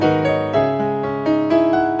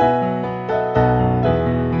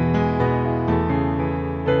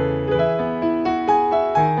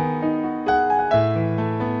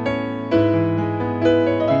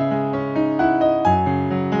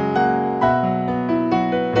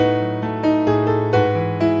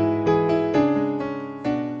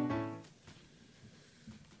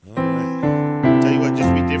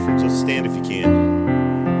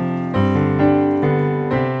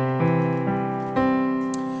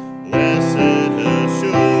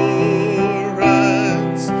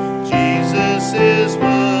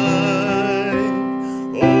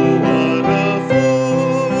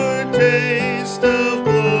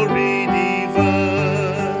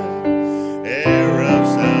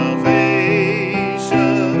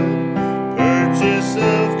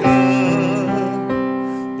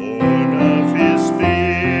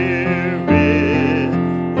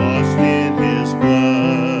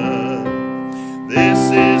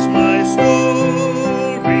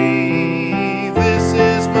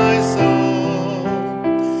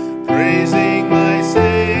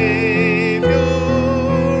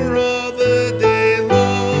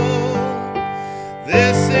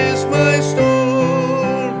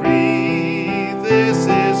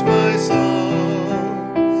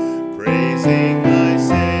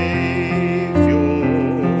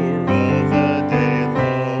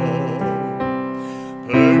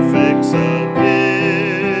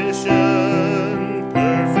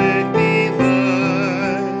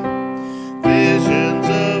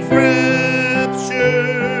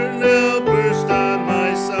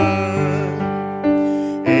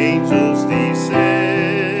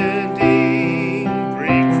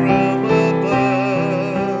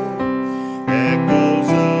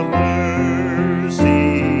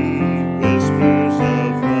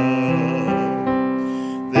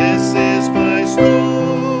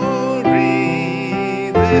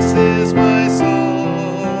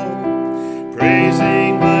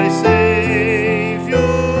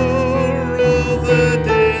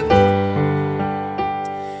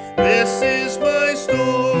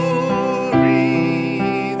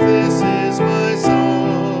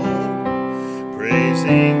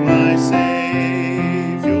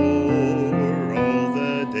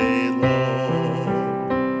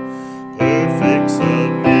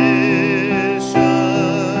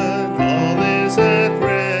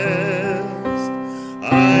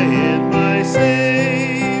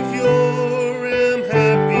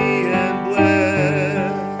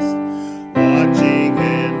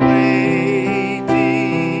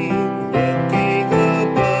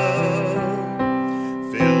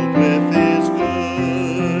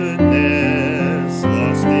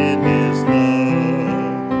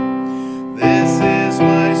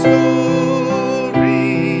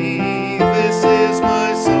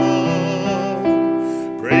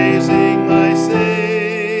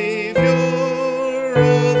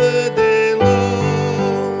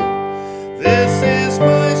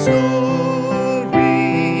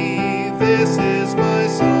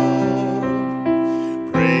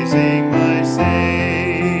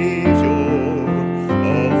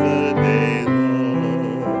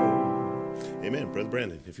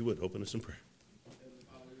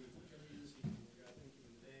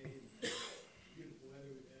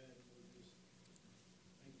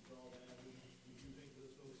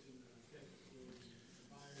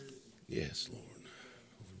Yes, Lord.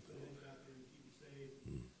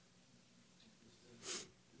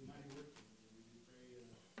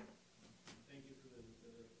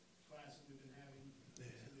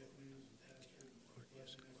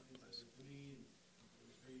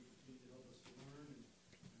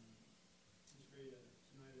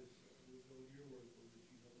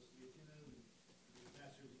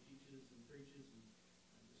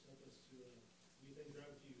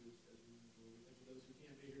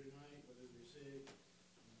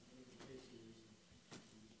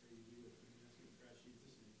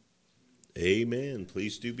 Amen.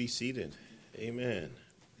 Please do be seated. Amen.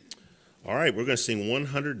 All right, we're going to sing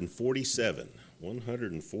 147.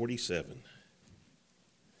 147.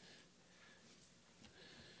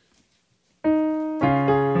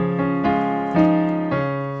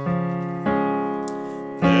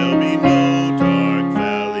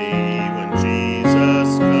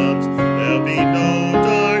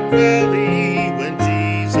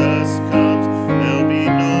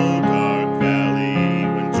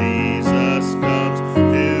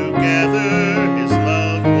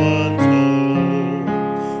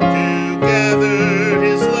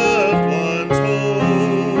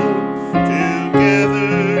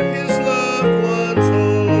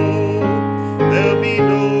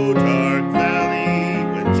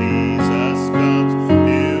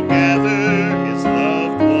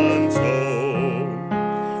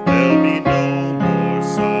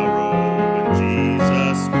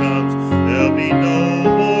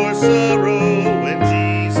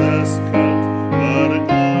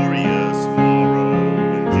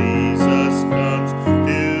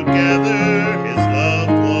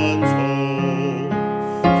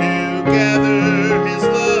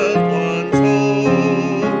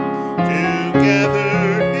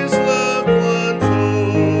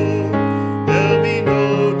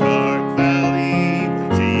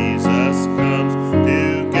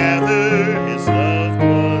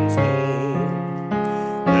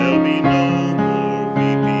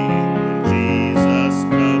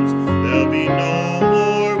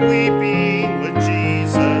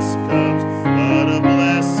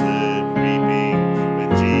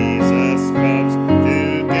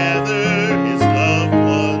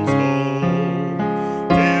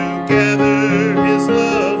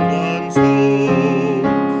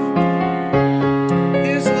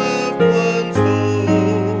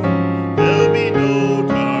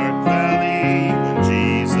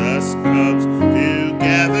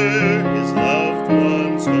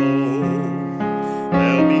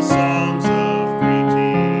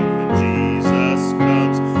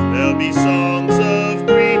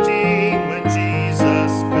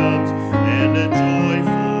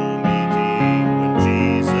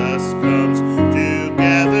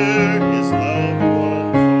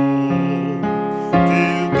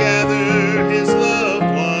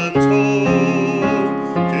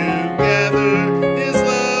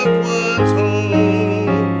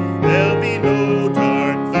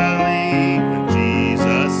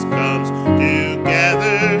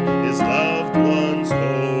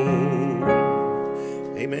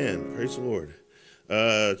 Amen. Praise the Lord.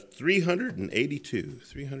 382.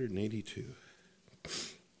 382.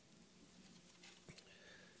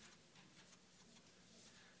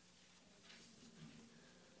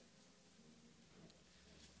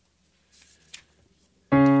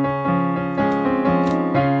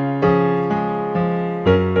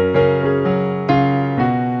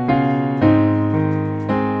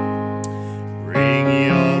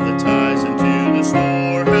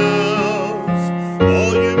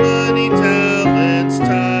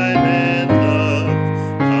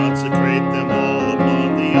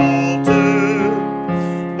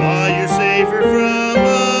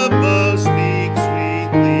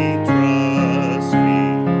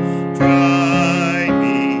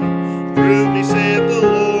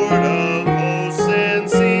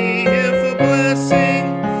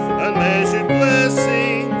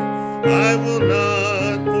 blessing I will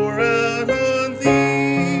not pour out on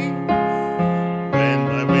thee. When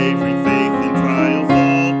my wavering faith in trial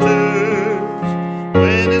falters,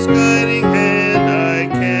 when his guiding hand I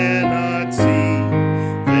cannot see,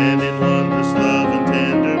 then in wondrous love and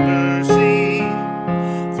tender mercy,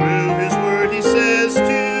 through his word he says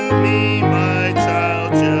to me, my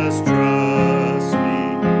child, just trust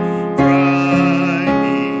me, try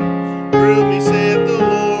me, prove me, saith the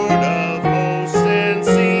Lord of hosts, and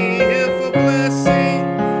see if a blessing,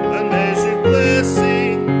 unmeasured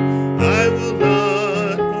blessing, I will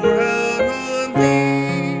not pour out on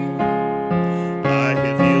thee. I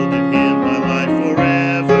have yielded him my life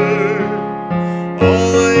forever,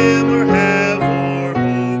 all I am or have or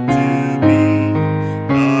hope to be.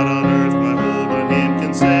 Not on earth my hold on him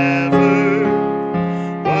can sever,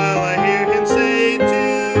 while I hear him say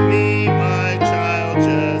to me, my child,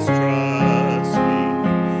 just trust me,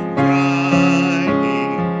 try me,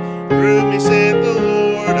 prove me, saith the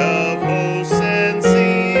Lord of hosts, and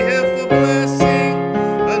see if a blessing,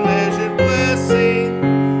 unmeasured blessing,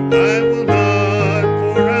 I will not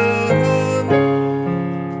pour out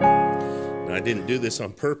on. I didn't do this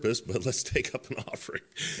on purpose, but let's take up an offering.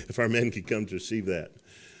 If our men could come to receive that.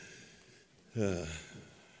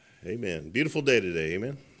 Amen. Beautiful day today.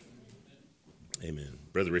 Amen. Amen.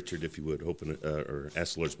 Brother Richard, if you would open it, or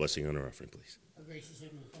ask the Lord's blessing on our offering, please. Our gracious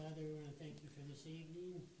Heavenly Father, we want to thank you for this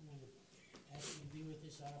evening. We want to ask you to be with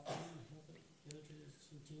this offering, help it go to its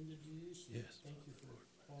intended use. Yes. Thank you for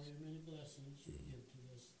all your many blessings you give to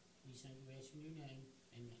us. We thank you in your name.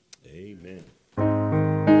 Amen. Amen.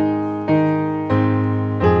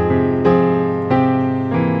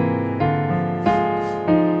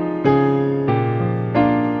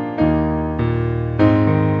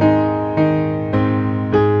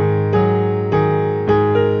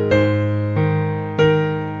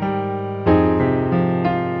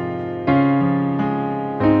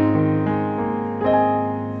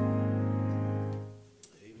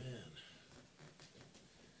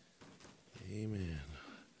 Amen.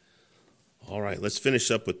 All right, let's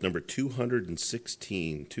finish up with number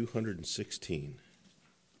 216. 216.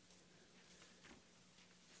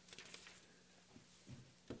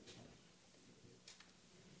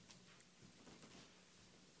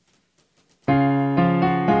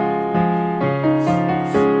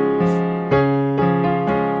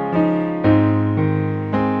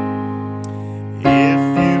 If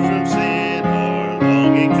you from sin are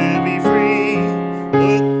longing to be free,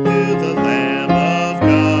 look to the Lamb of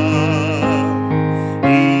God.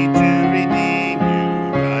 He to redeem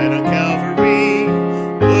you died on Calvary.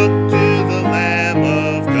 Look to the Lamb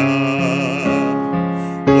of God.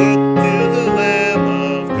 Look to the Lamb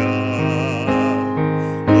of God.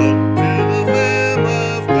 Look to the Lamb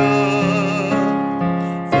of God.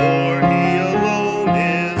 For he alone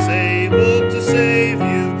is able to save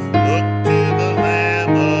you. Look to the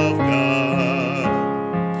Lamb of God.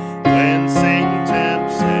 When Satan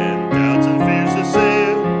tempts and doubts and fears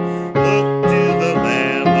assail, look to the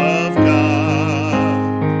Lamb of God.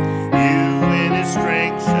 You in his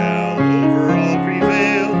strength shall over all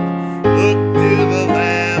prevail. Look to the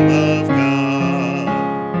Lamb of God.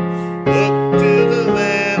 Look to the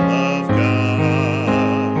Lamb of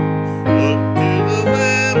God. Look to the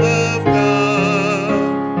Lamb of God.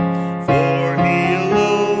 For he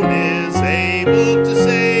alone is able to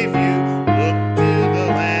save you. Look to the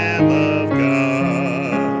Lamb of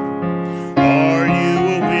God. Are you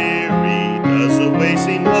a-weary? Does the way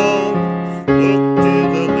seem long? Look to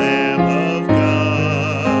the Lamb of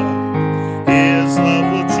God. His love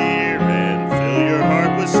will cheer and fill your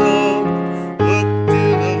heart with song. Look to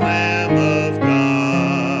the Lamb of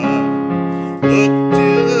God. Look to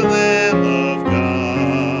the Lamb of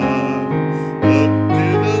God. Look to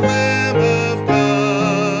the Lamb of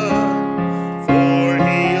God. For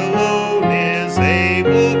he alone is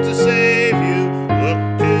able to save you. Look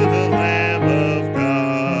to the Lamb of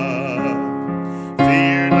God.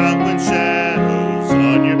 Fear not when shadows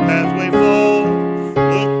on your pathway fall.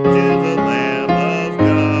 Look to the Lamb of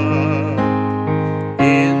God.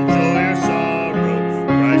 In joy or sorrow,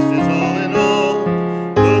 Christ is all in all.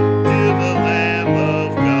 Look to the Lamb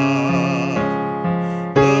of God.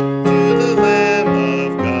 Look to the Lamb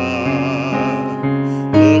of God.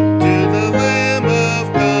 Look to the Lamb of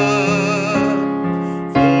God.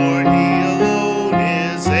 For he alone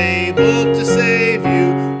is able to save you.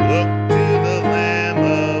 Look to the Lamb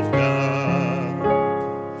of God.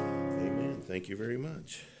 Amen. Thank you very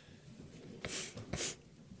much.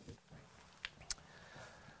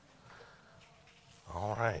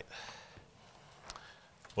 All right.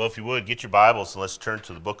 Well, if you would, get your Bibles and let's turn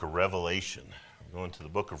to the book of Revelation. Going to the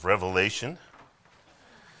book of Revelation.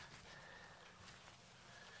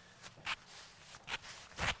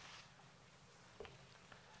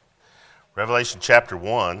 Revelation chapter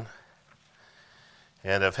 1.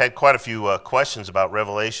 And I've had quite a few questions about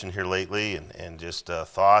Revelation here lately and just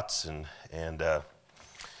thoughts. And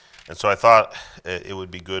so I thought it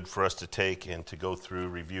would be good for us to take and to go through,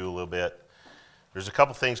 review a little bit. There's a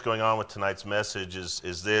couple things going on with tonight's message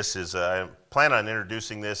I plan on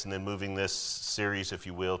introducing this and then moving this series, if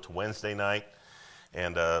you will, to Wednesday night.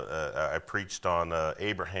 And I preached on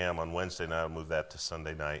Abraham on Wednesday night. I'll move that to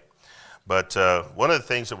Sunday night. But one of the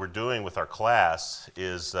things that we're doing with our class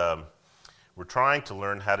is we're trying to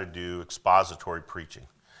learn how to do expository preaching.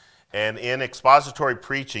 And in expository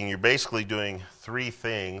preaching, you're basically doing three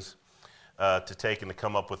things to take and to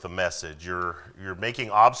come up with a message. You're making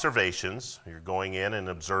observations. You're going in and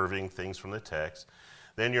observing things from the text.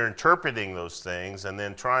 Then you're interpreting those things and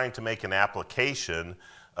then trying to make an application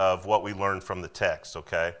of what we learned from the text,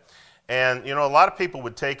 okay? And, a lot of people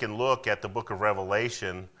would take and look at the book of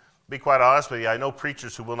Revelation. To be quite honest with you, I know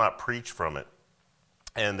preachers who will not preach from it.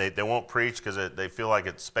 And they won't preach because they feel like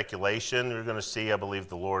it's speculation. You're going to see, I believe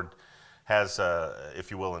the Lord has, if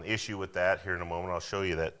you will, an issue with that here in a moment. I'll show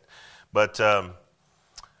you that. But and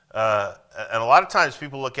a lot of times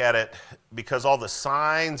people look at it because all the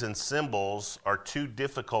signs and symbols are too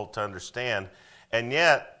difficult to understand. And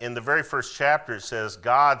yet, in the very first chapter, it says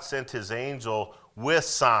God sent his angel with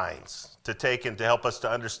signs to take and to help us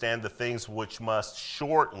to understand the things which must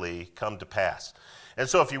shortly come to pass. And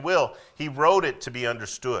so, if you will, he wrote it to be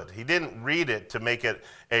understood. He didn't read it to make it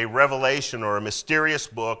a revelation or a mysterious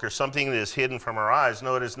book or something that is hidden from our eyes.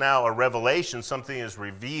 No, it is now a revelation, something is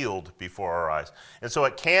revealed before our eyes. And so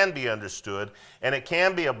it can be understood, and it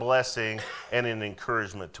can be a blessing and an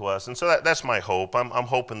encouragement to us. And so that's my hope. I'm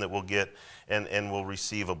hoping that we'll get and we'll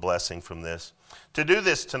receive a blessing from this. To do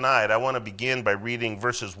this tonight, I want to begin by reading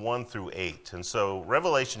verses 1 through 8. And so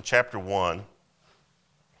Revelation chapter 1.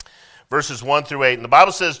 Verses 1 through 8. And the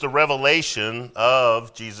Bible says the revelation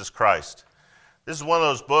of Jesus Christ. This is one of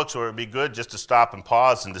those books where it would be good just to stop and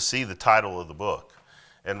pause and to see the title of the book.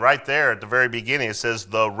 And right there at the very beginning it says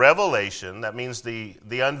the revelation, that means the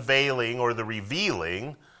unveiling or the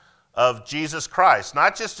revealing of Jesus Christ.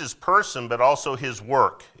 Not just his person, but also his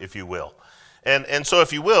work, if you will. And so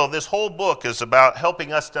if you will, this whole book is about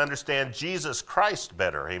helping us to understand Jesus Christ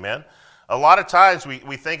better. Amen? A lot of times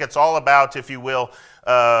we think it's all about, if you will,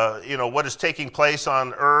 what is taking place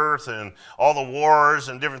on earth and all the wars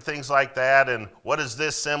and different things like that, and what is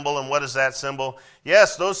this symbol and what is that symbol.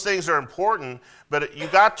 Yes, those things are important, but you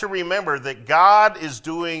got to remember that God is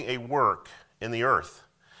doing a work in the earth.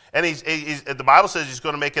 And the Bible says he's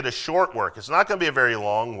going to make it a short work. It's not going to be a very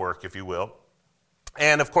long work, if you will.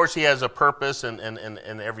 And, of course, he has a purpose and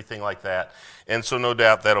everything like that. And so no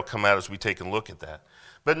doubt that'll come out as we take a look at that.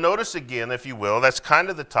 But notice again, if you will, that's kind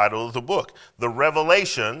of the title of the book. The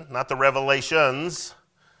revelation, not the revelations,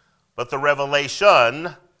 but the revelation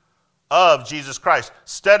of Jesus Christ.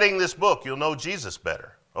 Studying this book, you'll know Jesus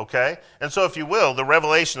better, okay? And so if you will, the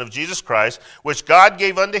revelation of Jesus Christ, which God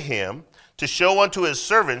gave unto him to show unto his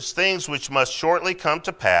servants things which must shortly come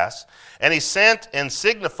to pass. And he sent and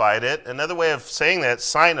signified it. Another way of saying that,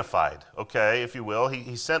 signified, okay, if you will.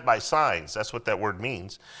 He sent by signs. That's what that word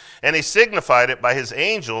means. And he signified it by his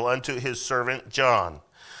angel unto his servant John,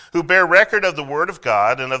 who bare record of the word of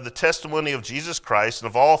God and of the testimony of Jesus Christ and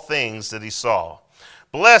of all things that he saw.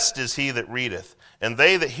 Blessed is he that readeth, and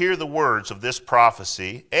they that hear the words of this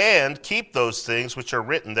prophecy, and keep those things which are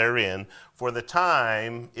written therein, for the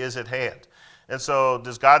time is at hand. And so,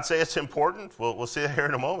 does God say it's important? We'll see it here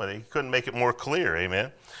in a moment. He couldn't make it more clear, amen?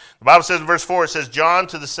 The Bible says in verse 4, it says, John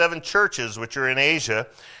to the 7 churches which are in Asia,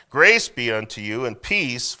 grace be unto you, and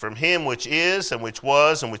peace from him which is, and which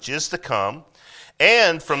was, and which is to come,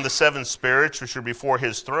 and from the 7 spirits which are before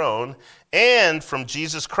his throne, and from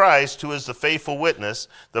Jesus Christ, who is the faithful witness,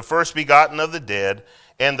 the first begotten of the dead,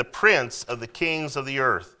 and the prince of the kings of the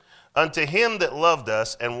earth. Unto him that loved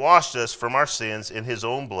us, and washed us from our sins in his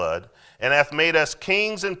own blood, and hath made us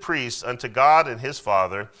kings and priests unto God and his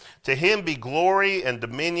Father. To him be glory and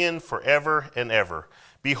dominion forever and ever.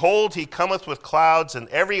 Behold, he cometh with clouds, and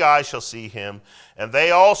every eye shall see him, and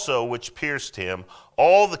they also which pierced him.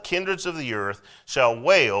 All the kindreds of the earth shall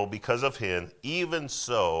wail because of him. Even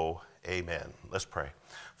so, amen. Let's pray.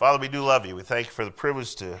 Father, we do love you. We thank you for the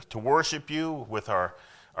privilege to worship you with our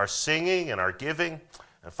singing and our giving.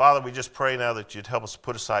 And Father, we just pray now that you'd help us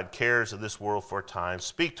put aside cares of this world for a time.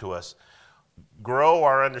 Speak to us. Grow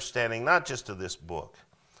our understanding, not just of this book,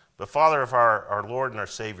 but Father, of our Lord and our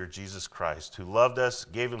Savior, Jesus Christ, who loved us,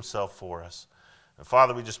 gave himself for us. And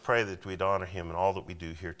Father, we just pray that we'd honor him in all that we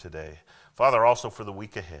do here today. Father, also for the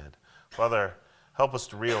week ahead. Father, help us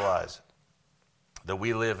to realize that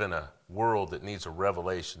we live in a world that needs a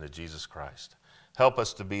revelation of Jesus Christ. Help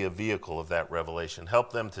us to be a vehicle of that revelation.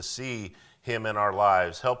 Help them to see him in our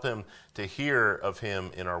lives. Help them to hear of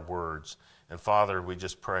him in our words. And Father, we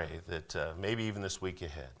just pray that maybe even this week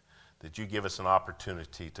ahead, that you give us an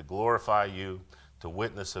opportunity to glorify you, to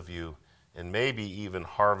witness of you, and maybe even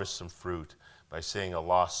harvest some fruit by seeing a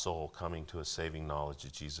lost soul coming to a saving knowledge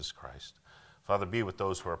of Jesus Christ. Father, be with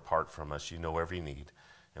those who are apart from us. You know every need.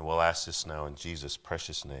 And we'll ask this now in Jesus'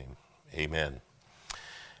 precious name. Amen.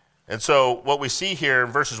 And so what we see here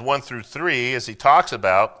in verses 1 through 3 is he talks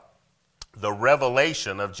about the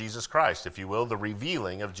revelation of Jesus Christ, if you will, the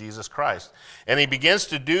revealing of Jesus Christ. And he begins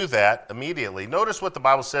to do that immediately. Notice what the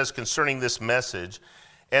Bible says concerning this message.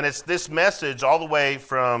 And it's this message all the way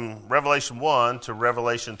from Revelation 1 to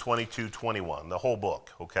Revelation 22:21, the whole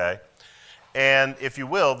book, okay? And if you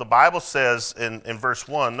will, the Bible says in verse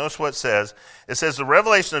 1, notice what it says. It says, the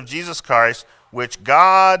revelation of Jesus Christ, which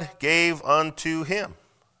God gave unto him.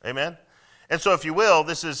 Amen? And so if you will,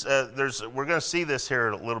 this is we're going to see this here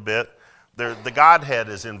a little bit. The Godhead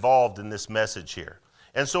is involved in this message here.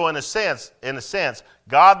 And so in a sense,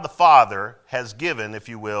 God the Father has given, if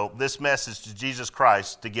you will, this message to Jesus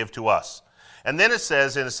Christ to give to us. And then it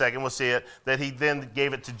says, in a second, we'll see it, that he then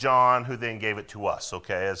gave it to John, who then gave it to us,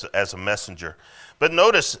 okay, as a messenger. But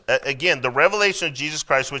notice, again, the revelation of Jesus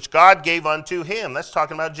Christ, which God gave unto him. That's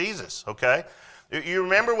talking about Jesus, okay? You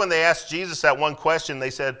remember when they asked Jesus that one question,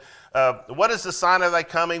 they said, what is the sign of thy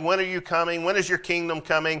coming? When are you coming? When is your kingdom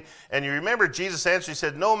coming? And you remember Jesus answered, he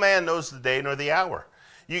said, no man knows the day nor the hour.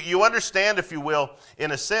 You understand, if you will,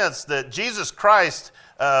 in a sense, that Jesus Christ,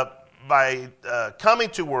 by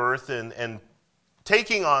coming to earth and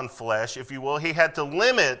taking on flesh, if you will, he had to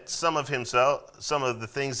limit some of himself, some of the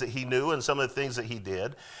things that he knew and some of the things that he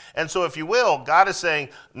did. And so, if you will, God is saying,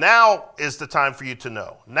 now is the time for you to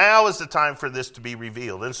know. Now is the time for this to be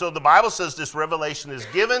revealed. And so the Bible says this revelation is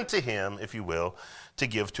given to him, if you will, to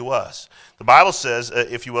give to us. The Bible says,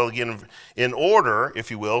 if you will, again, in order,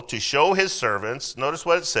 if you will, to show his servants, notice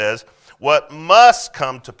what it says, what must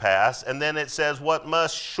come to pass, and then it says what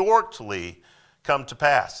must shortly come to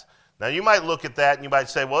pass. Now, you might look at that and you might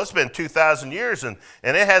say, well, it's been 2,000 years and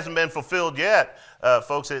it hasn't been fulfilled yet.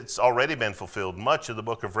 Folks, it's already been fulfilled. Much of the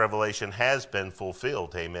book of Revelation has been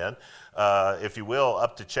fulfilled, amen. If you will,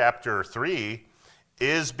 up to chapter 3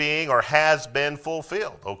 is being or has been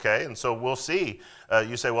fulfilled, okay? And so we'll see.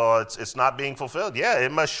 You say, well, it's not being fulfilled. Yeah,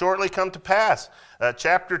 it must shortly come to pass.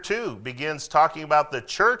 Chapter 2 begins talking about the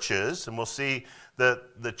churches, and we'll see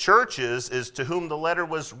that the churches is to whom the letter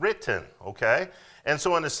was written, okay? And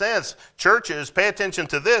so in a sense, churches, pay attention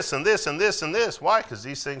to this and this and this and this. Why? Because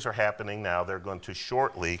these things are happening now. They're going to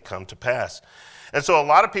shortly come to pass. And so a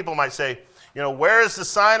lot of people might say, where is the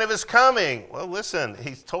sign of his coming? Well, listen,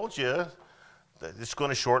 he's told you that it's going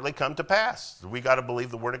to shortly come to pass. We got to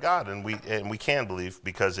believe the word of God, and we can believe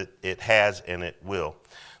because it has and it will.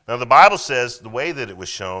 Now, the Bible says the way that it was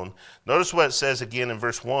shown, notice what it says again in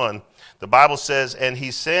verse 1. The Bible says, and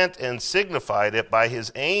he sent and signified it by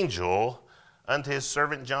his angel unto his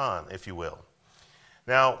servant John, if you will.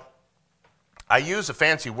 Now, I use a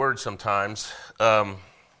fancy word sometimes, a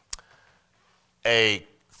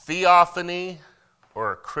theophany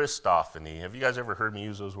or a Christophany. Have you guys ever heard me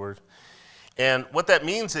use those words? And what that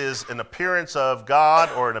means is an appearance of God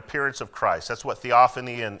or an appearance of Christ. That's what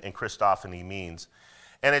theophany and Christophany means.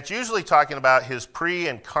 And it's usually talking about his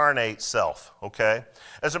pre-incarnate self, okay?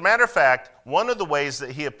 As a matter of fact, one of the ways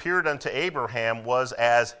that he appeared unto Abraham was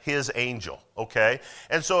as his angel, okay?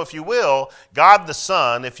 And so, if you will, God the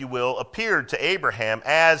Son, if you will, appeared to Abraham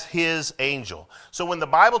as his angel. So when the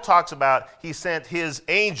Bible talks about he sent his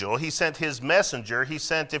angel, he sent his messenger, he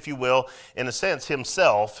sent, if you will, in a sense,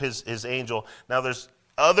 himself, his angel. Now, there's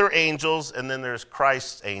other angels, and then there's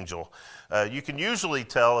Christ's angel. You can usually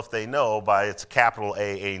tell if they know by it's a capital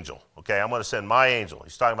A angel. Okay, I'm going to send my angel.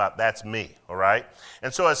 He's talking about that's me, all right?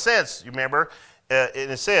 And so in a sense, you remember,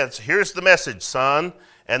 in a sense, here's the message, son.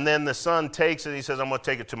 And then the son takes it and he says, I'm going to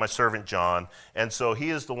take it to my servant John. And so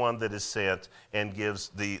he is the one that is sent and gives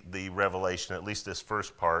the revelation, at least this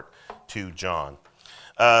first part, to John.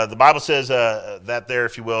 The Bible says that there,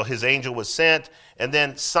 if you will, his angel was sent, and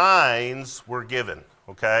then signs were given,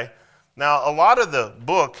 okay? Now, a lot of the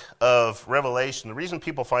book of Revelation, the reason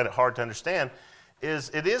people find it hard to understand is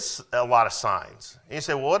it is a lot of signs. And you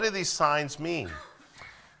say, well, what do these signs mean?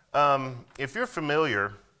 If you're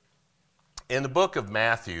familiar, in the book of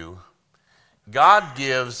Matthew,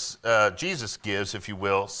 Jesus gives, if you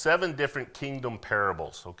will, 7 different kingdom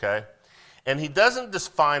parables, okay? And he doesn't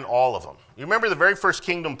define all of them. You remember the very first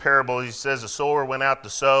kingdom parable, he says a sower went out to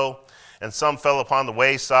sow, and some fell upon the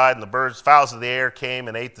wayside, and the birds, fowls of the air came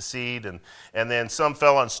and ate the seed, and then some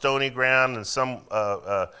fell on stony ground, and some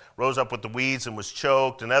rose up with the weeds and was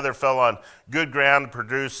choked, and other fell on good ground and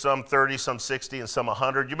produced some 30, some 60, and some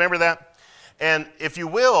 100. You remember that? And if you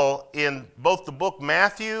will, in both the book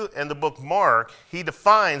Matthew and the book Mark, he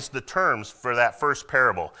defines the terms for that first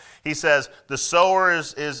parable. He says, the sower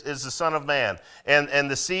is the Son of Man,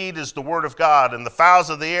 and the seed is the Word of God, and the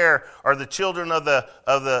fowls of the air are the children of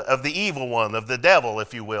the evil one, of the devil,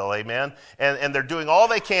 if you will, amen? And they're doing all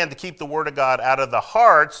they can to keep the Word of God out of the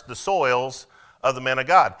hearts, the soils of the men of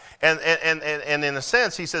God. And in a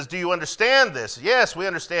sense, he says, do you understand this? Yes, we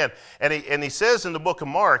understand. And he says in the book of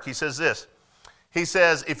Mark, he says this. He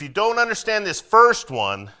says, if you don't understand this first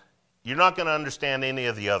one, you're not going to understand any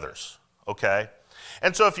of the others, okay?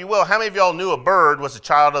 And so if you will, how many of y'all knew a bird was a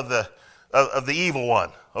child of the evil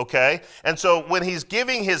one, okay? And so when he's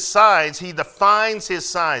giving his signs, he defines his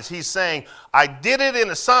signs. He's saying, I did it in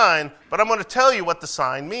a sign, but I'm going to tell you what the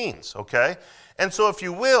sign means, okay? And so if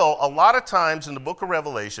you will, a lot of times in the book of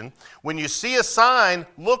Revelation, when you see a sign,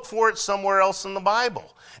 look for it somewhere else in the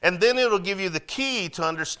Bible. And then it'll give you the key to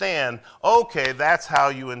understand, okay, that's how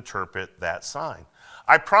you interpret that sign.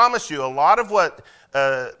 I promise you, a lot of what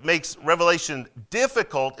makes Revelation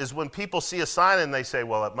difficult is when people see a sign and they say,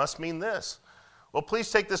 well, it must mean this. Well, please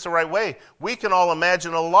take this the right way. We can all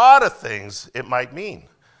imagine a lot of things it might mean.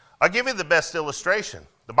 I'll give you the best illustration.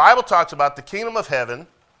 The Bible talks about the kingdom of heaven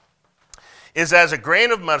is as a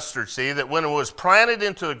grain of mustard seed that when it was planted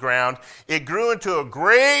into the ground, it grew into a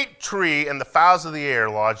great tree, and the fowls of the air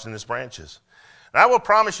lodged in its branches. And I will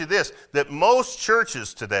promise you this, that most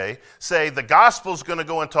churches today say the gospel is going to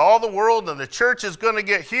go into all the world, and the church is going to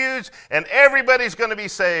get huge, and everybody's going to be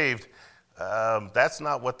saved. That's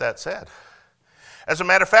not what that said. As a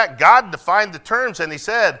matter of fact, God defined the terms, and he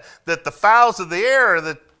said that the fowls of the air are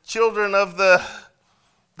the children of the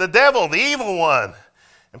devil, the evil one.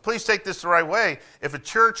 And please take this the right way. If a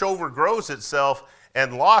church overgrows itself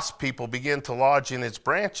and lost people begin to lodge in its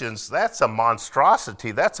branches, that's a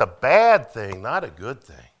monstrosity. That's a bad thing, not a good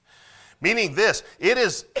thing. Meaning this,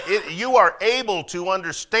 you are able to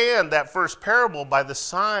understand that first parable by the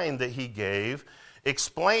sign that he gave,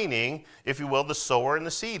 explaining, if you will, the sower and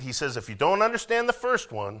the seed. He says, if you don't understand the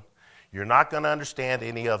first one, you're not going to understand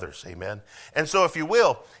any others, amen? And so if you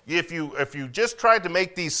will, if you just tried to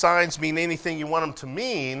make these signs mean anything you want them to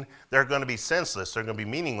mean, they're going to be senseless, they're going to be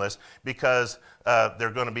meaningless, because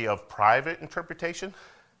they're going to be of private interpretation.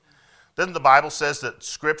 Doesn't the Bible says that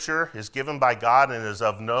Scripture is given by God and is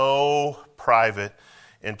of no private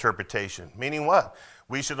interpretation? Meaning what?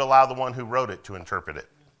 We should allow the one who wrote it to interpret it.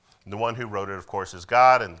 The one who wrote it, of course, is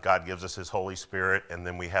God, and God gives us his Holy Spirit, and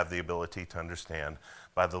then we have the ability to understand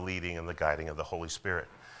by the leading and the guiding of the Holy Spirit.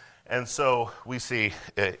 And so we see,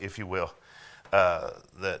 if you will,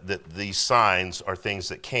 that these signs are things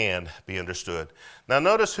that can be understood. Now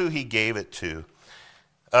notice who he gave it to.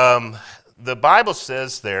 The Bible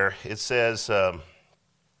says there, it says, the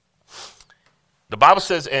Bible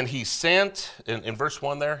says, and he sent, in verse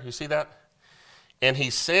 1 there, you see that? And he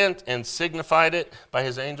sent and signified it by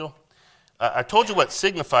his angel. I told you what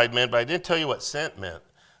signified meant, but I didn't tell you what sent meant.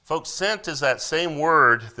 Folks, sent is that same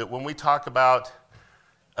word that when we talk about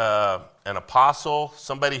an apostle,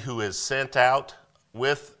 somebody who is sent out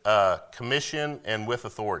with commission and with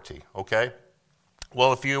authority, okay?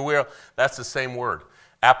 Well, if you will, that's the same word.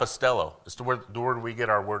 Apostello. It's the word we get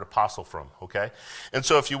our word apostle from, okay? And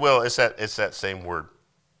so if you will, it's that same word.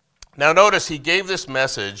 Now notice he gave this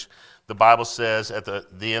message, the Bible says at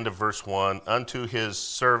the end of verse 1, unto his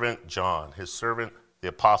servant John, his servant, the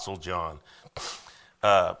apostle John.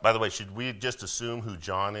 By the way, should we just assume who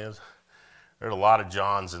John is? There are a lot of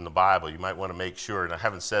Johns in the Bible. You might want to make sure. And I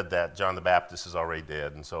haven't said that. John the Baptist is already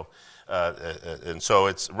dead. And so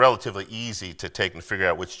it's relatively easy to take and figure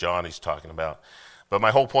out which John he's talking about. But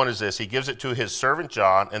my whole point is this. He gives it to his servant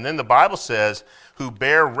John. And then the Bible says, who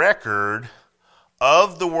bear record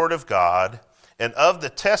of the word of God and of the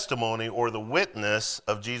testimony or the witness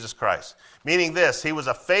of Jesus Christ. Meaning this, he was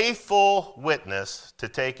a faithful witness to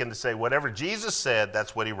take and to say whatever Jesus said,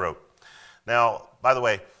 that's what he wrote. Now, by the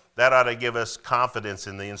way, that ought to give us confidence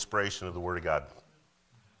in the inspiration of the Word of God.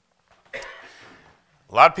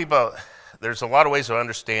 A lot of people, there's a lot of ways of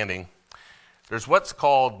understanding. There's what's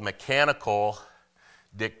called mechanical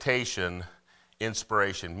dictation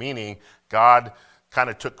inspiration, meaning God kind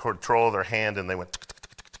of took control of their hand and they went,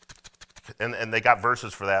 and they got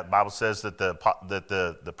verses for that. The Bible says that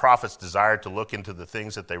the prophets desired to look into the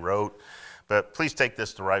things that they wrote. But please take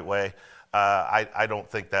this the right way. I don't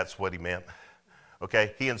think that's what he meant.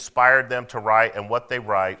 Okay, he inspired them to write, and what they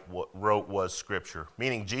wrote was Scripture.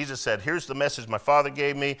 Meaning Jesus said, here's the message my Father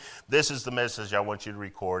gave me. This is the message I want you to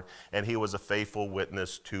record. And he was a faithful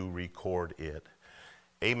witness to record it.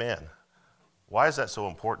 Amen. Why is that so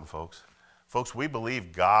important, folks? Folks, we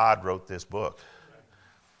believe God wrote this book.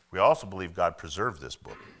 We also believe God preserved this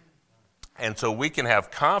book. And so we can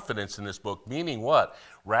have confidence in this book, meaning what?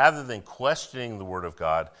 Rather than questioning the Word of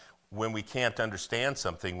God, when we can't understand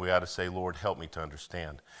something, we ought to say, Lord, help me to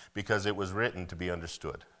understand, because it was written to be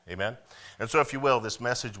understood. Amen? And so, if you will, this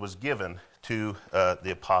message was given to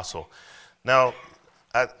the apostle. Now,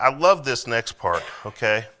 I love this next part,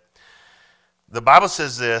 okay? The Bible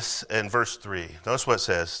says this in verse 3. Notice what it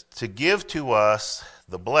says. To give to us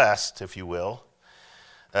the blessed, if you will.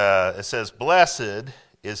 It says, blessed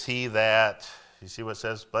is he that, you see what it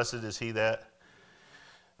says? Blessed is he that.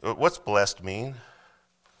 What's blessed mean?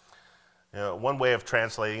 You know, one way of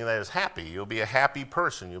translating that is happy. You'll be a happy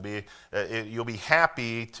person. You'll be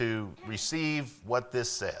happy to receive what this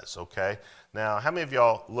says, okay? Now, how many of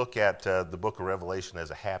y'all look at the book of Revelation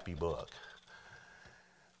as a happy book?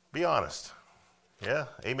 Be honest. Yeah,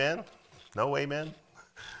 amen? No amen?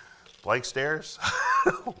 Blank stares?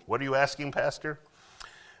 What are you asking, Pastor?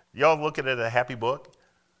 Y'all look at it as a happy book?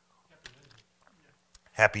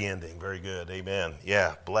 Happy ending, very good, amen.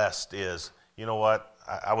 Yeah, blessed is, you know what?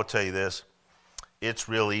 I will tell you this, it's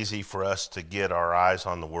real easy for us to get our eyes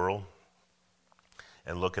on the world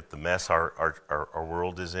and look at the mess our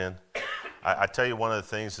world is in. I tell you, one of the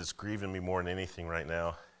things that's grieving me more than anything right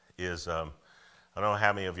now is, I don't know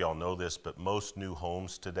how many of y'all know this, but most new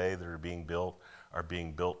homes today that are being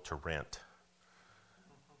built to rent.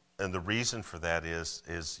 And the reason for that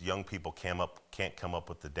is young people can't come up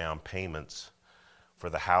with the down payments for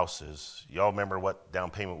the houses. Y'all remember what down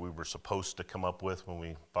payment we were supposed to come up with when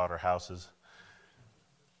we bought our houses?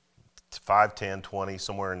 5, 10, 20,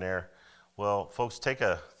 somewhere in there. Well, folks, take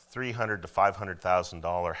a $300,000 to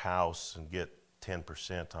 $500,000 house and get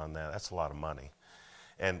 10% on that. That's a lot of money.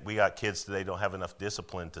 And we got kids today don't have enough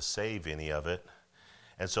discipline to save any of it.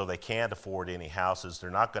 And so they can't afford any houses. They're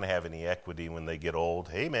not going to have any equity when they get old.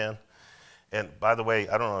 Amen. And by the way,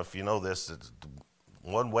 I don't know if you know this,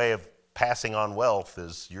 one way of passing on wealth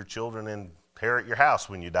is your children inherit your house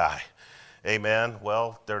when you die. Amen.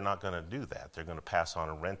 Well, they're not going to do that. They're going to pass on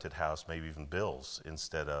a rented house, maybe even bills,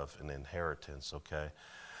 instead of an inheritance, okay?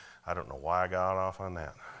 I don't know why I got off on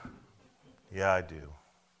that. Yeah, I do.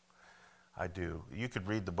 You could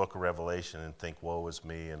read the book of Revelation and think, woe is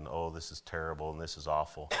me, and oh, this is terrible, and this is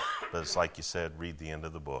awful. But it's like you said, read the end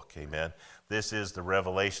of the book, amen? This is the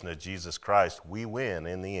revelation of Jesus Christ. We win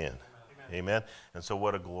in the end. Amen. And so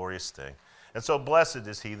what a glorious thing. And so blessed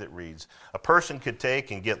is he that reads. A person could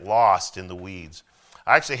take and get lost in the weeds.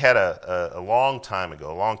 I actually had a long time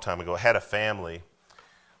ago, I had a family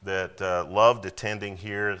that loved attending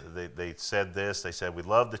here. They said this. They said, we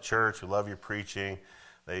love the church. We love your preaching.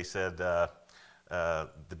 They said, to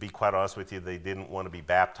be quite honest with you, they didn't want to be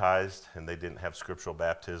baptized, and they didn't have scriptural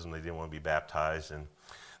baptism. They didn't want to be baptized. And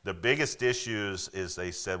the biggest issues is they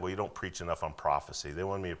said, well, you don't preach enough on prophecy. They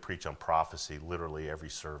wanted me to preach on prophecy literally every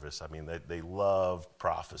service. I mean, they love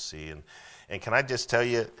prophecy. And can I just tell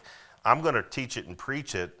you, I'm going to teach it and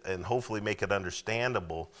preach it and hopefully make it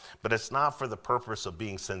understandable, but it's not for the purpose of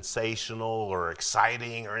being sensational or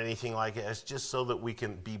exciting or anything like that. It's just so that we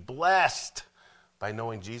can be blessed by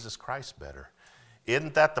knowing Jesus Christ better.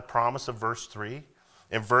 Isn't that the promise of verse 3?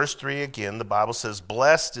 In verse 3 again, the Bible says,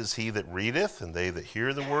 blessed is he that readeth, and they that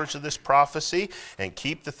hear the words of this prophecy, and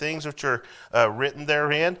keep the things which are written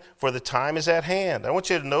therein, for the time is at hand. I want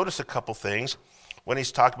you to notice a couple things when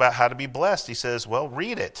he's talking about how to be blessed. He says, well,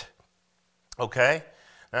 read it. Okay?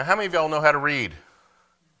 Now, how many of y'all know how to read?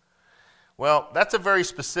 Well, that's a very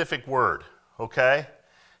specific word, okay?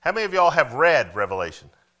 How many of y'all have read Revelation?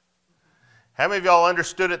 How many of y'all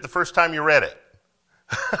understood it the first time you read it?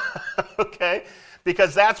 Okay?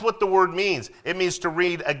 Because that's what the word means. It means to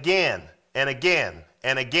read again and again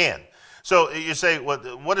and again. So you say,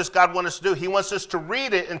 what does God want us to do? He wants us to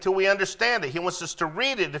read it until we understand it. He wants us to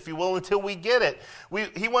read it, if you will, until we get it.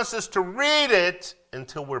 He wants us to read it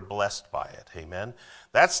until we're blessed by it. Amen?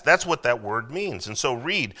 That's what that word means. And so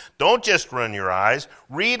read. Don't just run your eyes.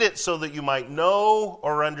 Read it so that you might know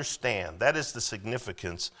or understand. That is the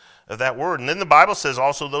significance of that word. And then the Bible says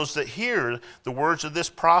also those that hear the words of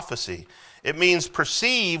this prophecy. It means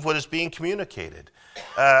perceive what is being communicated.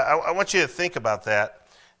 I want you to think about that.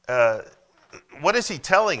 What is he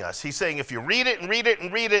telling us? He's saying if you read it and read it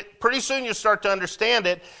and read it, pretty soon you start to understand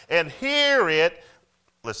it and hear it.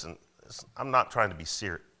 Listen, I'm not trying to be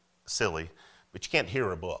silly, but you can't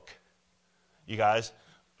hear a book. you guys.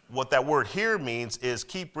 What that word here means is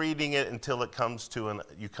keep reading it until it comes to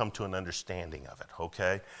you come to an understanding of it,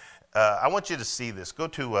 okay? I want you to see this. Go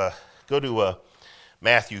to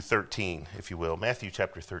Matthew 13, if you will. Matthew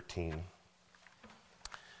chapter 13.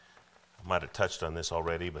 I might have touched on this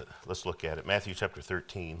already, but let's look at it. Matthew chapter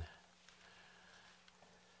 13.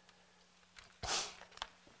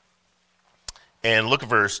 And look at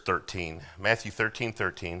verse 13. Matthew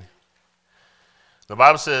 13:13. The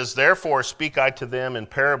Bible says, "Therefore speak I to them in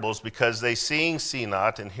parables, because they seeing see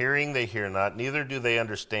not, and hearing they hear not, neither do they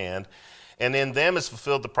understand. And in them is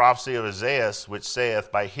fulfilled the prophecy of Isaiah, which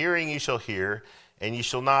saith, By hearing ye shall hear, and ye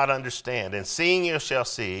shall not understand. And seeing ye shall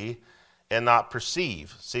see, and not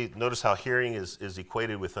perceive." See, notice how hearing is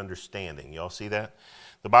equated with understanding. You all see that?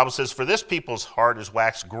 The Bible says, "For this people's heart is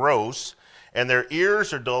waxed gross, and their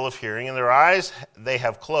ears are dull of hearing, and their eyes they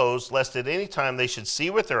have closed, lest at any time they should see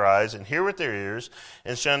with their eyes, and hear with their ears,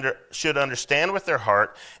 and should understand with their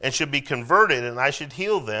heart, and should be converted, and I should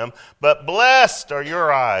heal them. But blessed are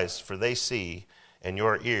your eyes, for they see, and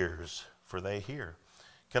your ears, for they hear."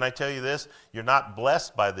 Can I tell you this? You're not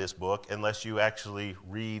blessed by this book unless you actually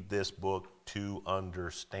read this book to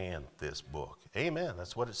understand this book. Amen.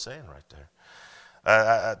 That's what it's saying right there.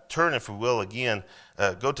 Turn, if we will, again,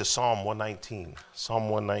 go to Psalm 119. Psalm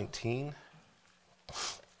 119.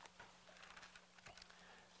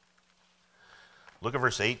 Look at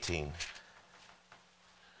verse 18.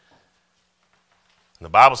 The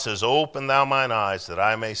Bible says, "Open thou mine eyes that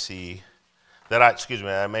I may see,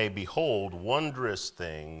 I may behold wondrous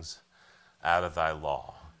things out of thy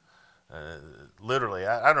law." Literally,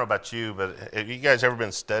 I don't know about you, but have you guys ever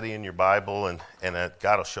been studying your Bible and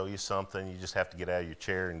God will show you something, you just have to get out of your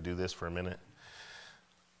chair and do this for a minute?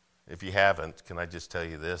 If you haven't, can I just tell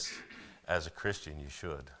you this? As a Christian, you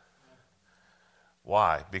should.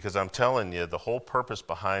 Why? Because I'm telling you, the whole purpose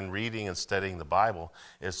behind reading and studying the Bible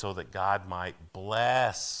is so that God might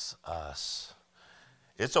bless us.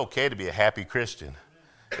 It's okay to be a happy Christian.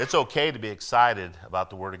 It's okay to be excited about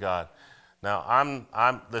the Word of God. Now,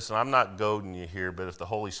 listen, I'm not goading you here, but if the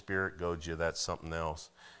Holy Spirit goads you, that's something else.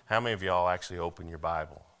 How many of y'all actually open your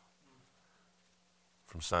Bible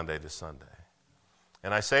from Sunday to Sunday?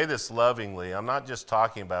 And I say this lovingly. I'm not just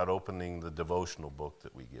talking about opening the devotional book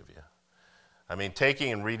that we give you. I mean,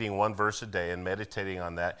 taking and reading one verse a day and meditating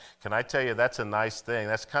on that. Can I tell you, that's a nice thing.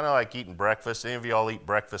 That's kind of like eating breakfast. Any of y'all eat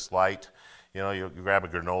breakfast light? You know, you grab a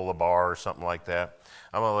granola bar or something like that.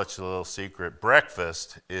 I'm going to let you a little secret.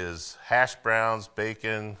 Breakfast is hash browns,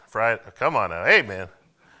 bacon, fried. Come on now. Hey, man.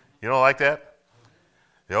 You don't like that?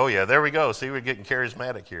 Oh, yeah. There we go. See, we're getting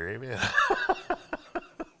charismatic here. Amen.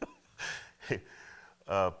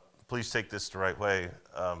 Please take this the right way.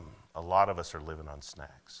 A lot of us are living on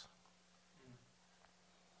snacks.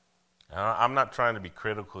 I'm not trying to be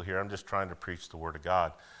critical here. I'm just trying to preach the Word of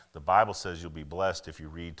God. The Bible says you'll be blessed if you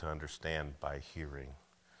read to understand by hearing.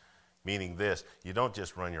 Meaning this, you don't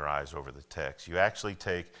just run your eyes over the text. You actually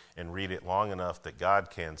take and read it long enough that God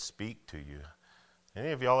can speak to you. Any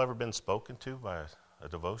of y'all ever been spoken to by a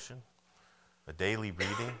devotion? A daily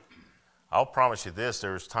reading? I'll promise you this,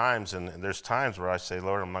 there's times where I say,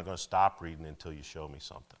 Lord, I'm not going to stop reading until you show me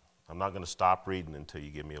something. I'm not going to stop reading until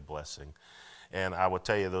you give me a blessing. And I will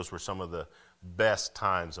tell you, those were some of the best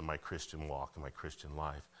times of my Christian walk, in my Christian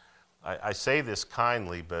life. I say this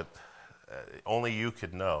kindly, but only you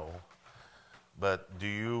could know. But do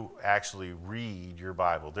you actually read your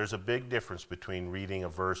Bible? There's a big difference between reading a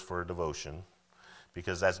verse for a devotion,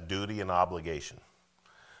 because that's duty and obligation.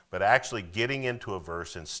 But actually getting into a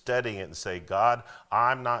verse and studying it and say, God,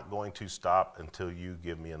 I'm not going to stop until you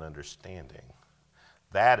give me an understanding.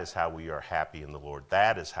 That is how we are happy in the Lord.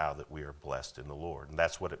 That is how that we are blessed in the Lord. And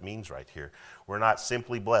that's what it means right here. We're not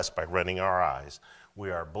simply blessed by running our eyes. We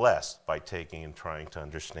are blessed by taking and trying to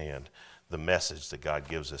understand the message that God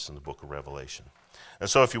gives us in the book of Revelation. And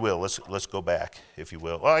so if you will, let's go back, if you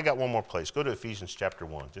will. Well, I got one more place. Go to Ephesians chapter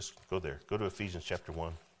 1. Just go there. Go to Ephesians chapter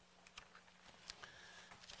 1.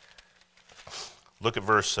 Look at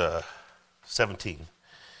verse 17.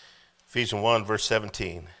 Ephesians 1, verse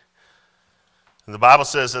 17. And the Bible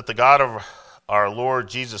says that the God of our Lord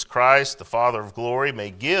Jesus Christ, the Father of glory,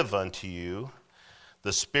 may give unto you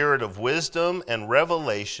the spirit of wisdom and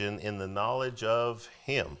revelation in the knowledge of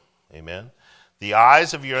him. Amen. The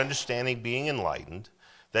eyes of your understanding being enlightened,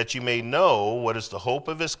 that you may know what is the hope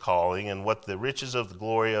of his calling and what the riches of the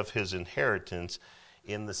glory of his inheritance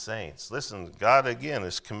in the saints. Listen, God again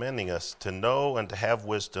is commending us to know and to have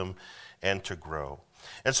wisdom and to grow.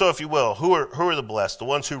 And so if you will, who are the blessed? The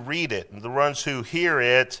ones who read it, and the ones who hear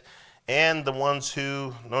it, and the ones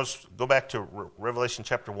who, notice, go back to Revelation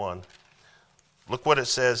chapter 1. Look what it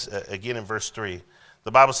says again in verse 3.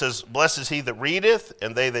 The Bible says, blessed is he that readeth,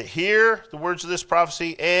 and they that hear the words of this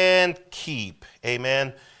prophecy, and keep.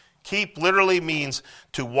 Amen. Keep literally means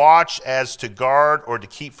to watch as to guard or to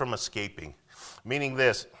keep from escaping. Meaning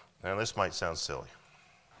this, now this might sound silly.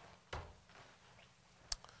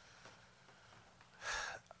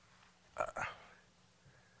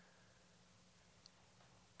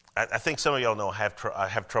 I think some of y'all know I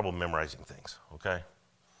have trouble memorizing things, okay?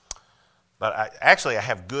 But I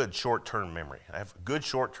have good short-term memory. I have good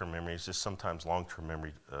short-term memory. It's just sometimes long-term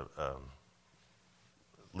memory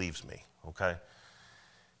leaves me, okay?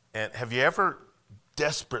 And have you ever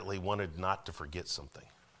desperately wanted not to forget something?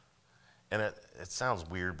 And it sounds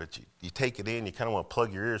weird, but you take it in, you kind of want to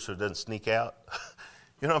plug your ears so it doesn't sneak out.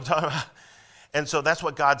 You know what I'm talking about? And so that's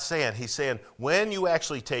what God's saying. He's saying, when you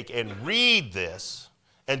actually take and read this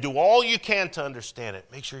and do all you can to understand it,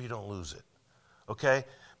 make sure you don't lose it, okay?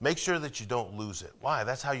 Make sure that you don't lose it. Why?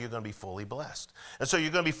 That's how you're going to be fully blessed. And so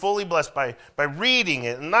you're going to be fully blessed by reading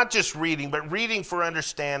it, and not just reading, but reading for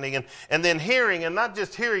understanding, and then hearing, and not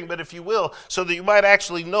just hearing, but if you will, so that you might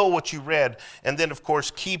actually know what you read. And then, of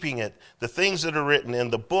course, keeping it, the things that are written in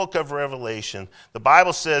the book of Revelation. The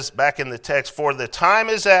Bible says back in the text, for the time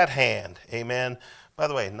is at hand. Amen. By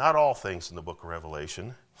the way, not all things in the book of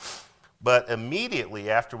Revelation. But immediately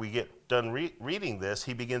after we get done reading this,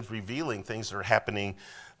 he begins revealing things that are happening.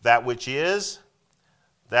 That which has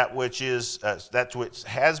been, that which is,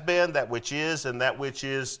 and that which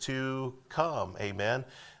is to come. Amen.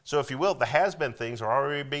 So if you will, the has-been things are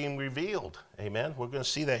already being revealed. Amen. We're going to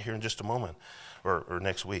see that here in just a moment, or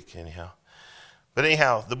next week anyhow. But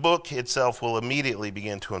anyhow, the book itself will immediately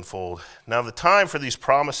begin to unfold. Now the time for these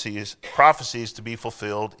prophecies to be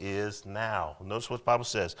fulfilled is now. Notice what the Bible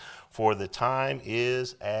says. For the time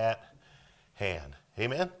is at hand.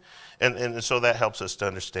 Amen. And so that helps us to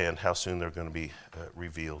understand how soon they're going to be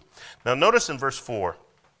revealed. Now notice in verse 4,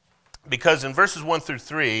 because in verses 1 through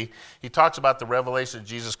 3, he talks about the revelation of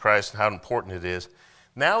Jesus Christ and how important it is.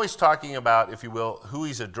 Now he's talking about, if you will, who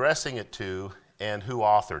he's addressing it to and who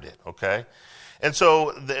authored it, okay? And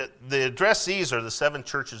so the addressees are the 7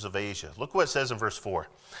 churches of Asia. Look what it says in verse 4.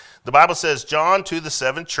 The Bible says, John to the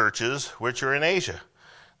 7 churches which are in Asia.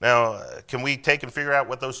 Now, can we take and figure out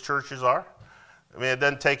what those churches are? I mean, it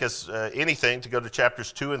doesn't take us anything to go to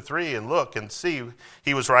chapters 2 and 3 and look and see.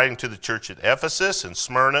 He was writing to the church at Ephesus and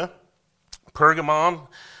Smyrna, Pergamum,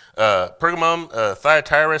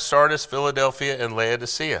 Thyatira, Sardis, Philadelphia, and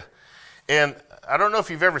Laodicea. And I don't know if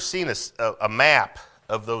you've ever seen a map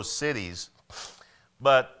of those cities,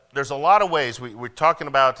 but there's a lot of ways. We're talking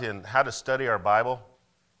about in how to study our Bible,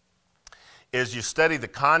 is you study the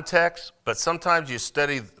context, but sometimes you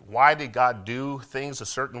study why did God do things a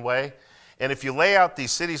certain way. And if you lay out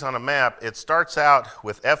these cities on a map, it starts out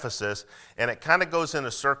with Ephesus, and it kind of goes in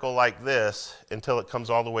a circle like this until it comes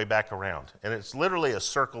all the way back around. And it's literally a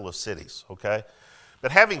circle of cities, okay?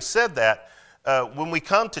 But having said that, when we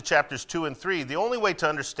come to chapters 2 and 3, the only way to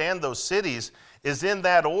understand those cities is in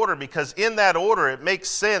that order, because in that order it makes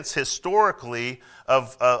sense historically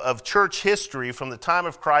of church history from the time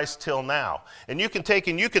of Christ till now. And you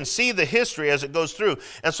can see the history as it goes through.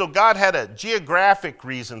 And so God had a geographic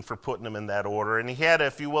reason for putting them in that order, and he had,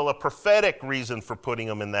 if you will, a prophetic reason for putting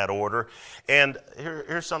them in that order. And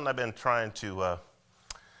here's something I've been trying to,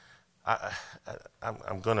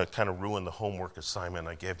 I'm going to kind of ruin the homework assignment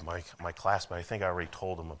I gave my class, but I think I already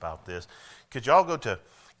told them about this. Could y'all go to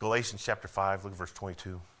Galatians chapter 5, look at verse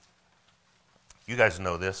 22. You guys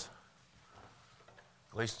know this.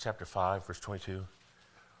 Galatians chapter 5, verse 22.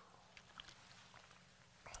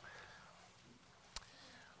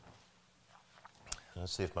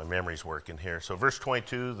 Let's see if my memory's working here. So verse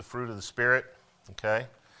 22, the fruit of the Spirit, okay?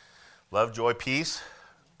 Love, joy, peace,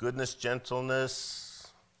 goodness, gentleness,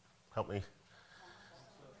 help me.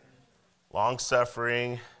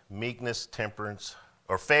 Long-suffering, meekness, temperance,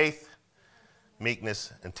 or faith,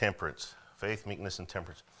 meekness, and temperance. Faith, meekness, and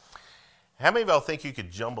temperance. How many of y'all think you could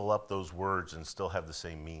jumble up those words and still have the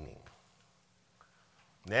same meaning?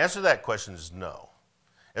 The answer to that question is no.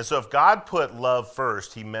 And so if God put love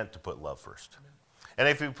first, he meant to put love first. And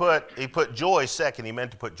if he put joy second, he meant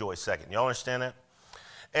to put joy second. Y'all understand that?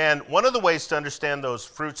 And one of the ways to understand those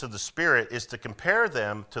fruits of the Spirit is to compare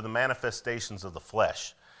them to the manifestations of the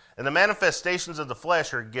flesh. And the manifestations of the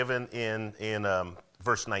flesh are given in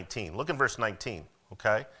verse 19. Look in verse 19,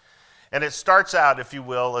 okay? And it starts out, if you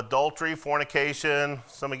will, adultery, fornication.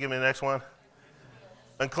 Somebody give me the next one.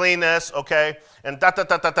 Uncleanness, okay? And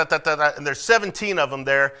and there's 17 of them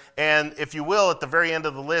there. And if you will, at the very end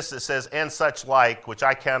of the list, it says, and such like, which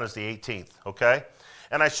I count as the 18th, okay?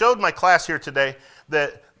 And I showed my class here today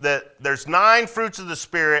that there's 9 fruits of the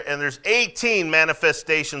Spirit and there's 18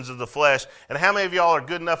 manifestations of the flesh. And how many of y'all are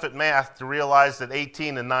good enough at math to realize that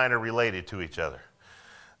 18 and 9 are related to each other?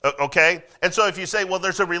 Okay? And so if you say, well,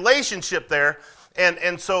 there's a relationship there,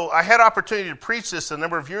 and so I had opportunity to preach this a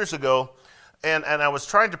number of years ago, and I was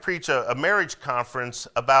trying to preach a marriage conference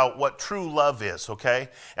about what true love is, okay?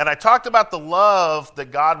 And I talked about the love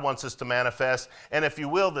that God wants us to manifest, and if you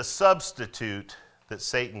will, the substitute that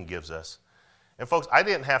Satan gives us. And folks, I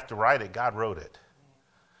didn't have to write it, God wrote it.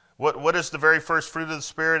 What is the very first fruit of the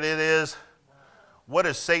Spirit? It is, what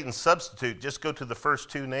is Satan's substitute? Just go to the first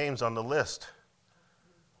 2 names on the list.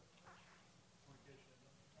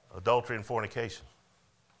 Adultery and fornication.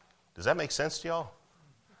 Does that make sense to y'all?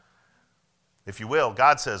 If you will,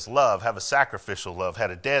 God says love, have a sacrificial love,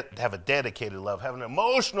 have a dedicated love, have an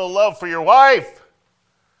emotional love for your wife.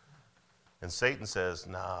 And Satan says,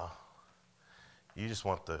 nah, you just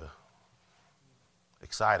want the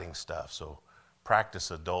exciting stuff, so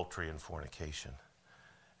practice adultery and fornication.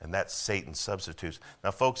 And that's Satan's substitutes.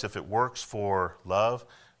 Now, folks, if it works for love,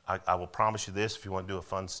 I will promise you this, if you want to do a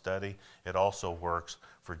fun study, it also works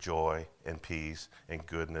for joy and peace and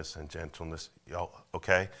goodness and gentleness,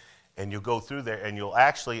 okay? And you'll go through there and you'll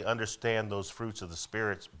actually understand those fruits of the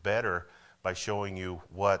spirits better by showing you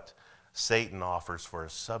what Satan offers for a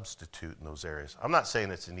substitute in those areas. I'm not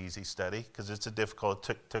saying it's an easy study because it's a difficult,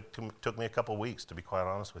 took me a couple weeks to be quite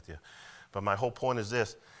honest with you. But my whole point is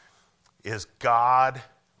this, is God,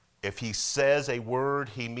 if he says a word,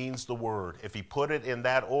 he means the word. If he put it in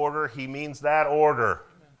that order, he means that order.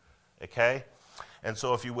 Okay? And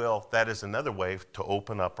so, if you will, that is another way to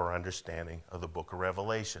open up our understanding of the book of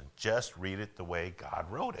Revelation. Just read it the way God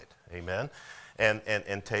wrote it. Amen? And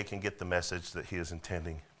take and get the message that he is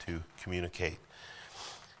intending to communicate.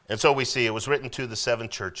 And so we see it was written to the 7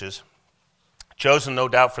 churches, chosen no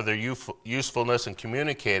doubt for their usefulness in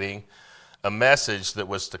communicating a message that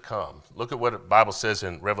was to come. Look at what the Bible says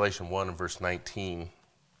in Revelation 1 and verse 19.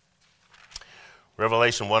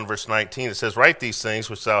 Revelation 1 verse 19, it says, write these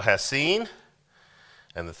things which thou hast seen,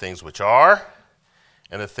 and the things which are,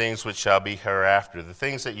 and the things which shall be hereafter. The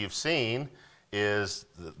things that you've seen is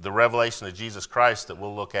the revelation of Jesus Christ that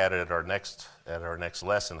we'll look at our next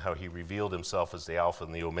lesson, how he revealed himself as the Alpha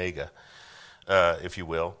and the Omega, if you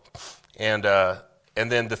will. And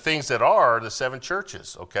then the things that are the 7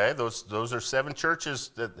 churches, okay? Those are 7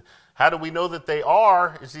 churches. How do we know that they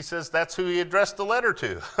are? As he says, that's who he addressed the letter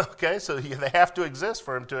to, okay? So they have to exist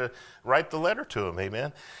for him to write the letter to them,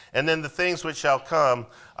 amen? And then the things which shall come,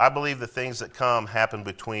 I believe the things that come happen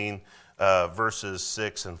between verses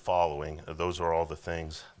 6 and following. Those are all the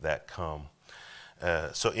things that come.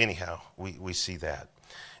 So anyhow, we see that.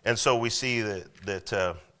 And so we see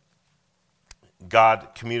that God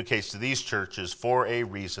communicates to these churches for a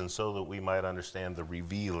reason so that we might understand the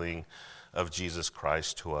revealing of Jesus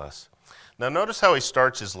Christ to us. Now notice how he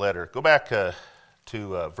starts his letter. Go back to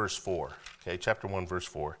verse 4, okay, chapter 1, verse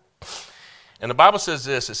 4. And the Bible says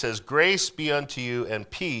this, it says, grace be unto you and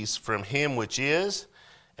peace from him which is,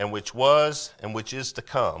 and which was, and which is to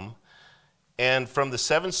come, and from the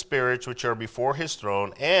 7 spirits which are before his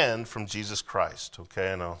throne, and from Jesus Christ.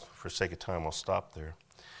 Okay, and for sake of time, I'll stop there.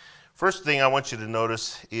 First thing I want you to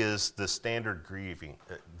notice is the standard greeting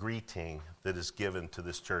that is given to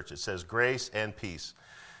this church. It says grace and peace.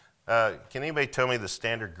 Can anybody tell me the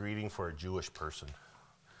standard greeting for a Jewish person?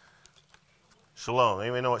 Shalom.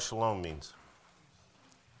 Anybody know what shalom means?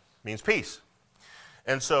 It means peace.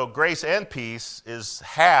 And so grace and peace is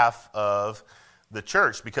half of the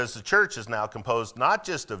church, because the church is now composed not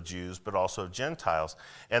just of Jews, but also of Gentiles.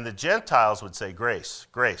 And the Gentiles would say grace,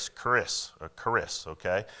 charis,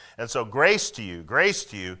 okay? And so grace to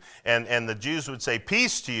you, and the Jews would say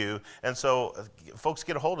peace to you. And so folks,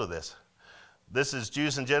 get a hold of this. This is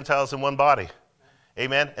Jews and Gentiles in one body.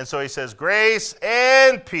 Amen? And so he says grace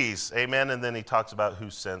and peace. Amen? And then he talks about who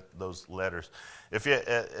sent those letters. If you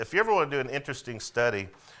ever want to do an interesting study,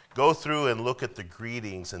 go through and look at the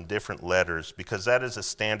greetings in different letters, because that is a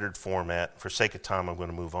standard format. For sake of time, I'm going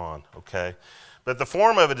to move on, okay? But the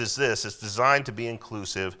form of it is this. It's designed to be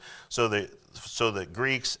inclusive so that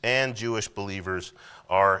Greeks and Jewish believers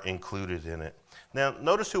are included in it. Now,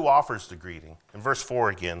 notice who offers the greeting. In verse 4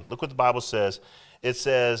 again, look what the Bible says. It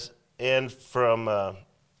says, and from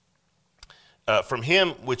him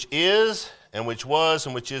which is, and which was,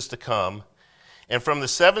 and which is to come, and from the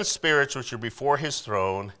 7 spirits which are before his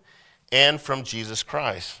throne, and from Jesus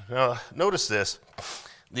Christ. Now, notice this.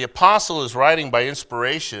 The apostle is writing by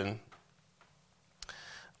inspiration.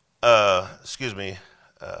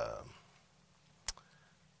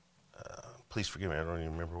 Please forgive me. I don't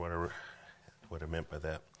even remember what I meant by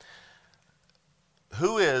that.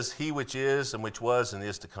 who is he which is and which was and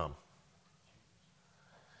is to come?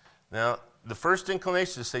 Now, the first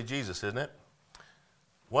inclination is to say Jesus, isn't it?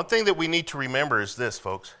 One thing that we need to remember is this,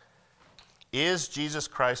 folks. Is Jesus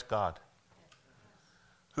Christ God?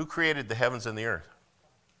 Who created the heavens and the earth?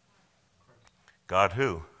 God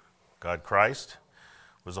who? God Christ?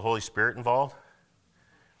 Was the Holy Spirit involved?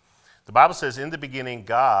 The Bible says, in the beginning,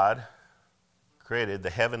 God created the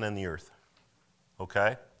heaven and the earth.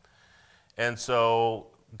 Okay? And so,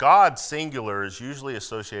 God singular is usually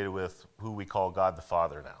associated with who we call God the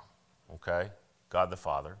Father now. Okay? God the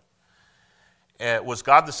Father. Was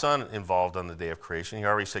God the Son involved on the day of creation? He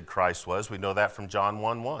already said Christ was. We know that from John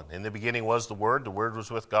 1:1. In the beginning was the Word was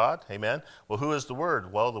with God. Amen? Well, who is the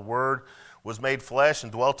Word? Well, the Word was made flesh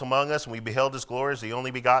and dwelt among us, and we beheld his glory as the only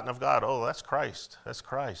begotten of God. Oh, that's Christ. That's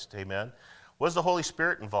Christ. Amen? Was the Holy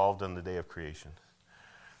Spirit involved in the day of creation?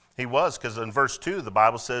 He was, because in verse 2, the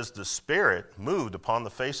Bible says the Spirit moved upon the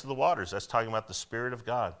face of the waters. That's talking about the Spirit of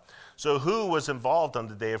God. So who was involved on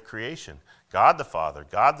the day of creation? God the Father,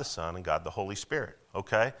 God the Son, and God the Holy Spirit.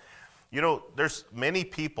 Okay? You know, there's many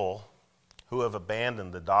people who have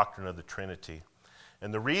abandoned the doctrine of the Trinity.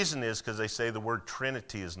 And the reason is because they say the word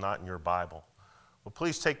Trinity is not in your Bible. Well,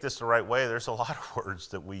 please take this the right way. There's a lot of words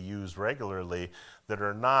that we use regularly that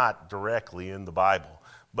are not directly in the Bible.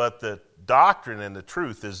 But the doctrine and the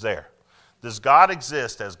truth is there. Does God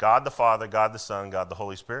exist as God the Father, God the Son, God the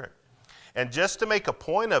Holy Spirit? And just to make a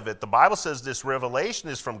point of it, the Bible says this revelation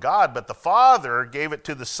is from God, but the Father gave it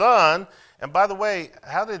to the Son. And by the way,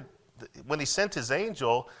 when he sent his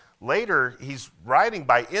angel, later he's writing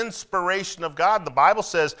by inspiration of God. The Bible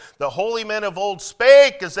says the holy men of old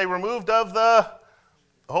spake as they were moved of the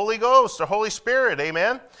Holy Ghost or Holy Spirit.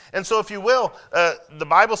 Amen? And so if you will, the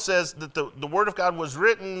Bible says that the Word of God was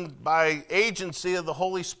written by agency of the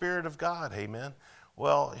Holy Spirit of God. Amen?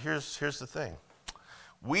 Well, here's the thing.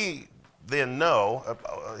 We then know,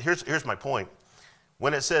 here's my point.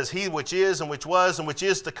 When it says he which is and which was and which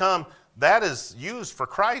is to come, that is used for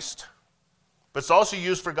Christ. But it's also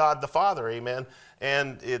used for God the Father, amen?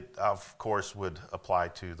 And it, of course, would apply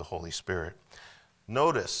to the Holy Spirit.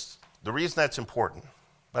 Notice, the reason that's important,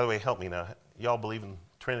 by the way, help me now. Y'all believe in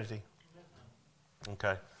Trinity?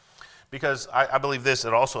 Okay. Because I believe this,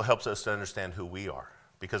 it also helps us to understand who we are.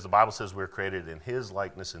 Because the Bible says we're created in his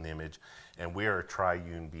likeness and image, and we are a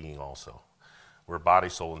triune being also. We're body,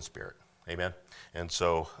 soul, and spirit. Amen? And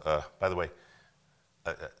so, by the way,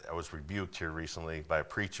 I was rebuked here recently by a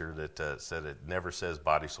preacher that said it never says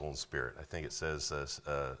body, soul, and spirit. I think it says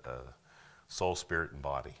soul, spirit, and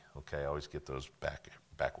body. Okay, I always get those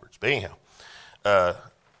backwards. But anyhow,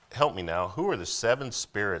 help me now. Who are the seven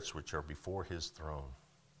spirits which are before his throne?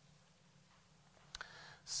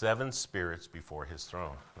 7 spirits before his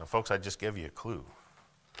throne. Now, folks, I just gave you a clue.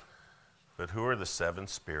 But who are the 7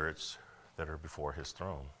 spirits that are before his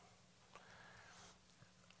throne?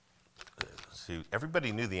 See,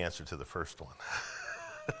 everybody knew the answer to the first one.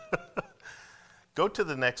 Go to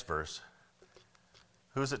the next verse.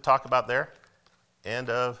 Who does it talk about there? End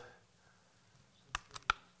of?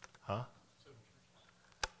 Huh?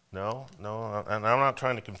 No, and I'm not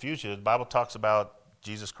trying to confuse you. The Bible talks about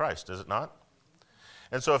Jesus Christ, does it not?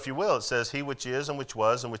 And so if you will, it says, he which is and which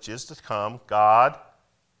was and which is to come, God,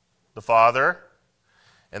 the Father,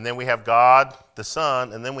 and then we have God, the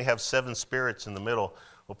Son, and then we have 7 spirits in the middle.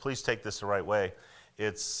 Well, please take this the right way.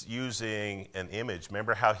 It's using an image.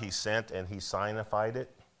 Remember how he sent and he signified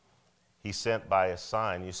it? He sent by a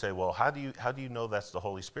sign. You say, well, how do you know that's the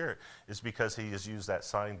Holy Spirit? It's because he has used that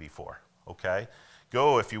sign before, okay?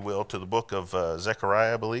 Go, if you will, to the book of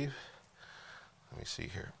Zechariah, I believe. Let me see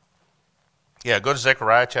here. Yeah, go to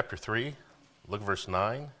Zechariah chapter 3. Look at verse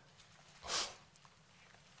 9.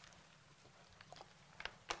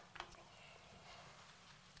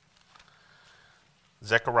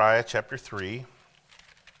 Zechariah chapter 3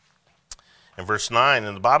 and verse 9.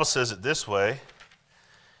 And the Bible says it this way.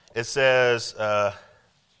 It says, by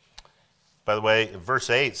the way,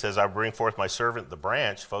 verse 8 says, I bring forth my servant the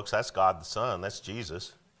branch. Folks, that's God the Son. That's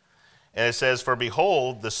Jesus. And it says, for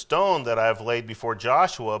behold, the stone that I have laid before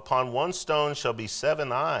Joshua, upon one stone shall be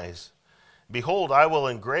 7 eyes. Behold, I will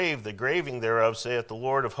engrave the graving thereof, saith the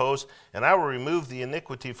Lord of hosts, and I will remove the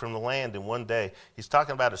iniquity from the land in one day. He's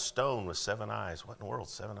talking about a stone with 7 eyes. What in the world,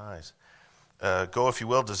 7 eyes? Go, if you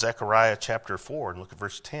will, to Zechariah chapter 4 and look at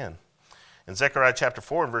verse 10. In Zechariah chapter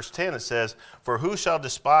 4 and verse 10 it says, for who shall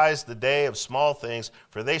despise the day of small things?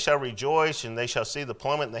 For they shall rejoice, and they shall see the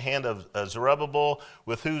plummet in the hand of Zerubbabel,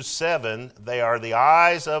 with whose 7 they are the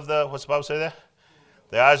eyes of the, what's the Bible say there?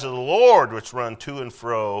 The eyes of the Lord, which run to and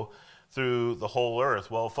fro through the whole earth.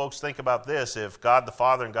 Well, folks, think about this. If God the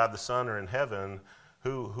Father and God the Son are in heaven,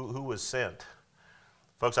 Who was sent?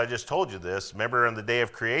 Folks, I just told you this. Remember on the day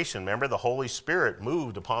of creation, remember the Holy Spirit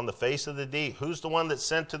moved upon the face of the deep. Who's the one that's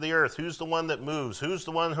sent to the earth? Who's the one that moves? Who's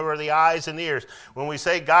the one who are the eyes and ears? When we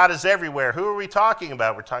say God is everywhere, who are we talking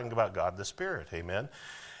about? We're talking about God the Spirit, amen?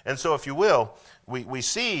 And so if you will, we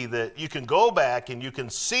see that you can go back and you can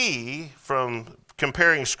see from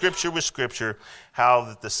comparing Scripture with Scripture how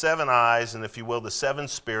that the seven eyes and, if you will, the seven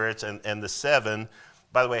spirits and the seven,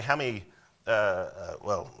 by the way, how many...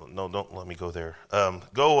 no, don't let me go there.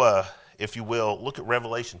 If you will, look at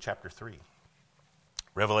Revelation chapter 3.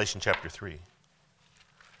 Revelation chapter 3.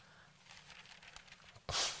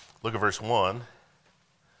 Look at verse 1.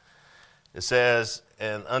 It says,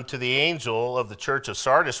 "And unto the angel of the church of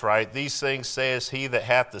Sardis write, These things saith he that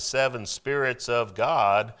hath the seven spirits of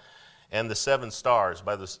God and the seven stars."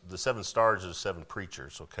 By the seven stars are the seven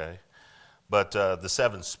preachers, okay? But the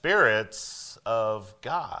seven spirits of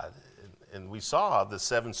God. And we saw the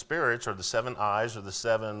seven spirits or the seven eyes or the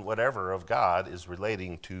seven whatever of God is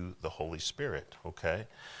relating to the Holy Spirit, okay?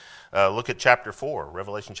 Look at chapter 4,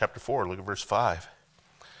 Revelation chapter 4, look at verse 5.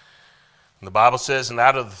 And the Bible says, "And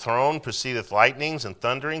out of the throne proceedeth lightnings and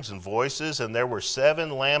thunderings and voices, and there were 7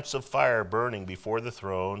 lamps of fire burning before the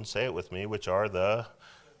throne," say it with me, "which are the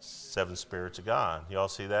 7 spirits of God." You all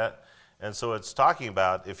see that? And so it's talking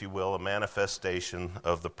about, if you will, a manifestation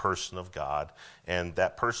of the person of God. And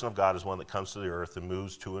that person of God is one that comes to the earth and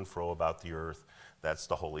moves to and fro about the earth. That's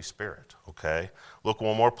the Holy Spirit, okay? Look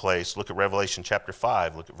one more place. Look at Revelation chapter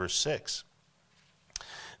 5. Look at verse 6.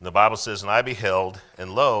 And the Bible says, "And I beheld,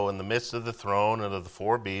 and lo, in the midst of the throne and of the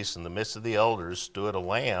 4 beasts, in the midst of the elders, stood a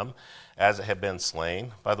lamb as it had been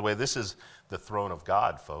slain." By the way, this is the throne of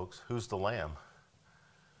God, folks. Who's the lamb?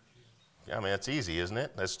 I mean, that's easy, isn't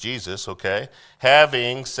it? That's Jesus, okay?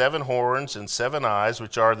 "Having 7 horns and 7 eyes,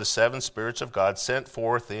 which are the 7 spirits of God, sent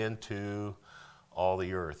forth into all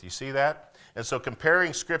the earth." You see that? And so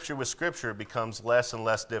comparing Scripture with Scripture becomes less and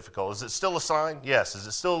less difficult. Is it still a sign? Yes. Is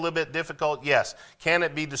it still a little bit difficult? Yes. Can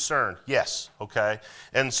it be discerned? Yes, okay?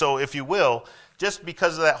 And so, if you will, just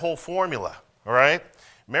because of that whole formula, all right?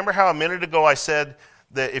 Remember how a minute ago I said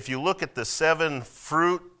that if you look at the 7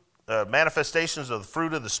 fruit manifestations of the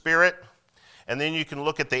fruit of the Spirit, and then you can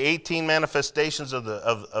look at the 18 manifestations of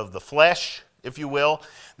the flesh, if you will,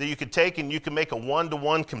 that you could take and you can make a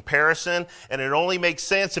one-to-one comparison, and it only makes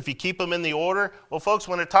sense if you keep them in the order. Well, folks,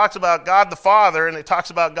 when it talks about God the Father and it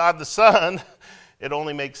talks about God the Son, it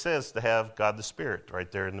only makes sense to have God the Spirit right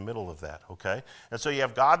there in the middle of that, okay? And so you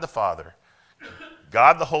have God the Father,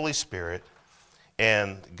 God the Holy Spirit,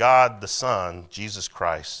 and God the Son, Jesus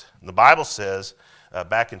Christ. And the Bible says,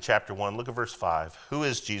 back in chapter 1, look at verse 5, who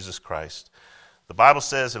is Jesus Christ? The Bible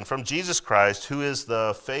says, "And from Jesus Christ, who is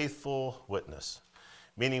the faithful witness."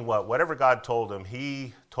 Meaning what? Whatever God told him,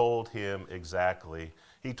 he told him exactly.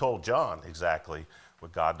 He told John exactly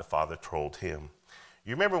what God the Father told him.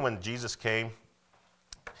 You remember when Jesus came?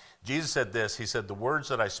 Jesus said this. He said, "The words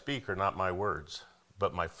that I speak are not my words,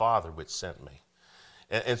 but my Father which sent me."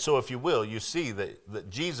 And so, if you will, you see that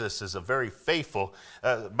Jesus is a very faithful.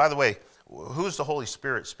 By the way, who's the Holy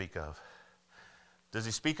Spirit speak of? Does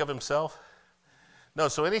he speak of himself? No,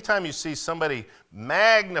 so anytime you see somebody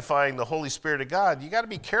magnifying the Holy Spirit of God, you got to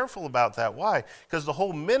be careful about that. Why? Because the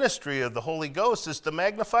whole ministry of the Holy Ghost is to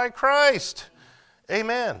magnify Christ.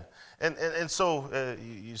 Amen. And so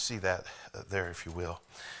you see that there, if you will.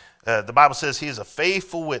 The Bible says he is a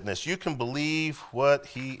faithful witness. You can believe what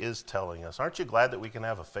he is telling us. Aren't you glad that we can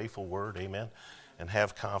have a faithful word? Amen. And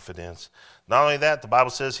have confidence. Not only that, the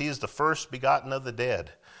Bible says he is the first begotten of the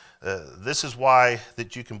dead. This is why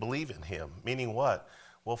that you can believe in him. Meaning what?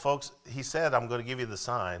 Well, folks, he said, "I'm going to give you the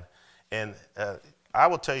sign." And I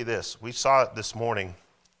will tell you this. We saw it this morning.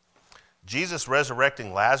 Jesus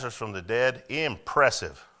resurrecting Lazarus from the dead,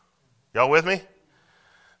 impressive. Y'all with me?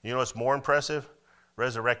 You know what's more impressive?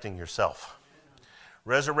 Resurrecting yourself.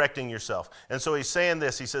 Resurrecting yourself. And so he's saying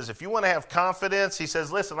this. He says, if you want to have confidence, he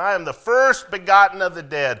says, listen, I am the first begotten of the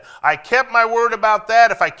dead. I kept my word about that.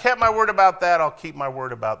 If I kept my word about that, I'll keep my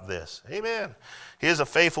word about this. Amen. He is a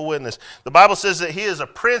faithful witness. The Bible says that he is a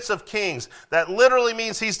prince of kings. That literally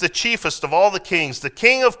means he's the chiefest of all the kings, the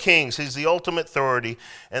king of kings. He's the ultimate authority.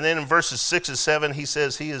 And then in verses 6 and 7, he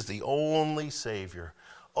says he is the only Savior.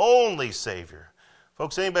 Only Savior.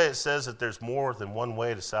 Folks, anybody that says that there's more than one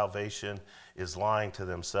way to salvation is lying to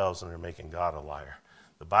themselves, and they're making God a liar.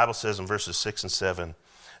 The Bible says in verses 6 and 7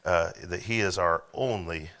 that he is our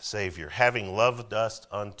only Savior, having loved us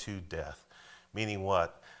unto death. Meaning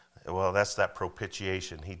what? Well, that's that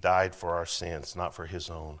propitiation. He died for our sins, not for his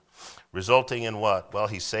own. Resulting in what? Well,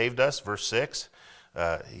 he saved us, verse 6,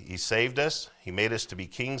 He saved us. He made us to be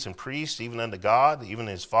kings and priests, even unto God, even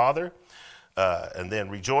his Father. And then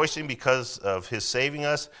rejoicing because of his saving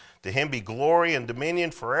us. To him be glory and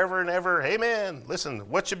dominion forever and ever. Amen. Listen,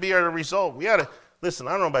 what should be our result? We ought to, listen,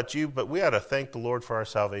 I don't know about you, but we ought to thank the Lord for our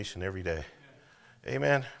salvation every day.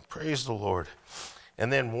 Amen. Praise the Lord.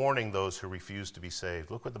 And then warning those who refuse to be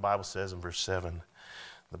saved. Look what the Bible says in verse 7.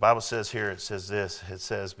 The Bible says here, it says this. It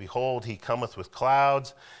says, behold, he cometh with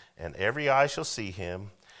clouds, and every eye shall see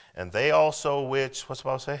him, and they also which, what's the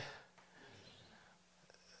Bible say?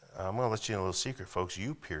 I'm going to let you in a little secret, folks.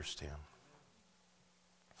 You pierced him.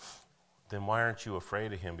 Then why aren't you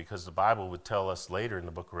afraid of him? Because the Bible would tell us later in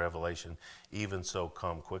the book of Revelation, even so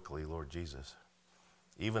come quickly, Lord Jesus.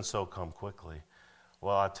 Even so come quickly.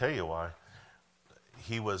 Well, I'll tell you why.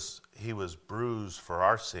 He was bruised for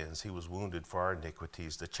our sins. He was wounded for our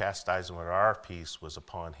iniquities. The chastisement of our peace was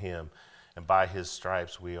upon him. And by his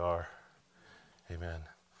stripes we are. Amen.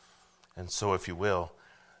 And so if you will,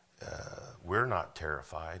 we're not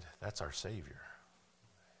terrified. That's our Savior.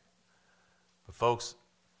 But folks,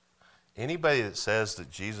 anybody that says that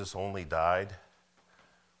Jesus only died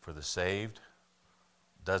for the saved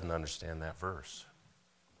doesn't understand that verse.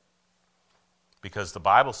 Because the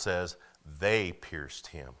Bible says they pierced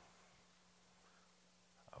him.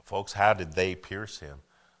 Folks, how did they pierce him?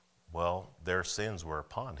 Well, their sins were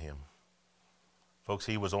upon him. Folks,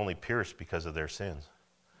 he was only pierced because of their sins.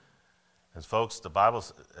 And folks, the Bible,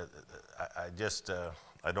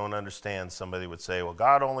 I don't understand. Somebody would say, well,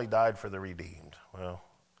 God only died for the redeemed. Well,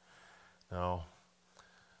 no.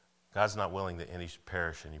 God's not willing that any should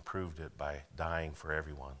perish, and he proved it by dying for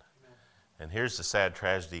everyone. Amen. And here's the sad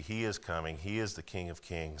tragedy. He is coming. He is the King of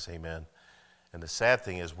Kings. Amen. And the sad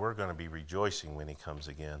thing is we're going to be rejoicing when he comes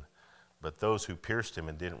again. But those who pierced him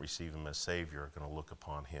and didn't receive him as Savior are going to look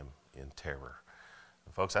upon him in terror.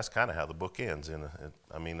 And folks, that's kind of how the book ends.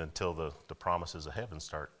 Until the promises of heaven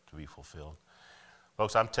start to be fulfilled.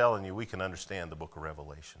 Folks, I'm telling you, we can understand the book of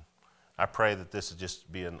Revelation. I pray that this would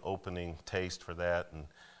just be an opening taste for that. And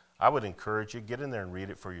I would encourage you, get in there and read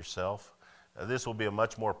it for yourself. This will be a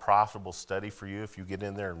much more profitable study for you if you get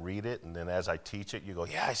in there and read it. And then as I teach it, you go,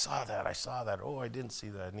 yeah, I saw that. Oh, I didn't see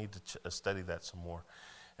that. I need to study that some more.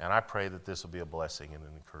 And I pray that this will be a blessing and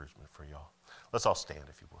an encouragement for y'all. Let's all stand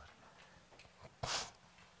if you would.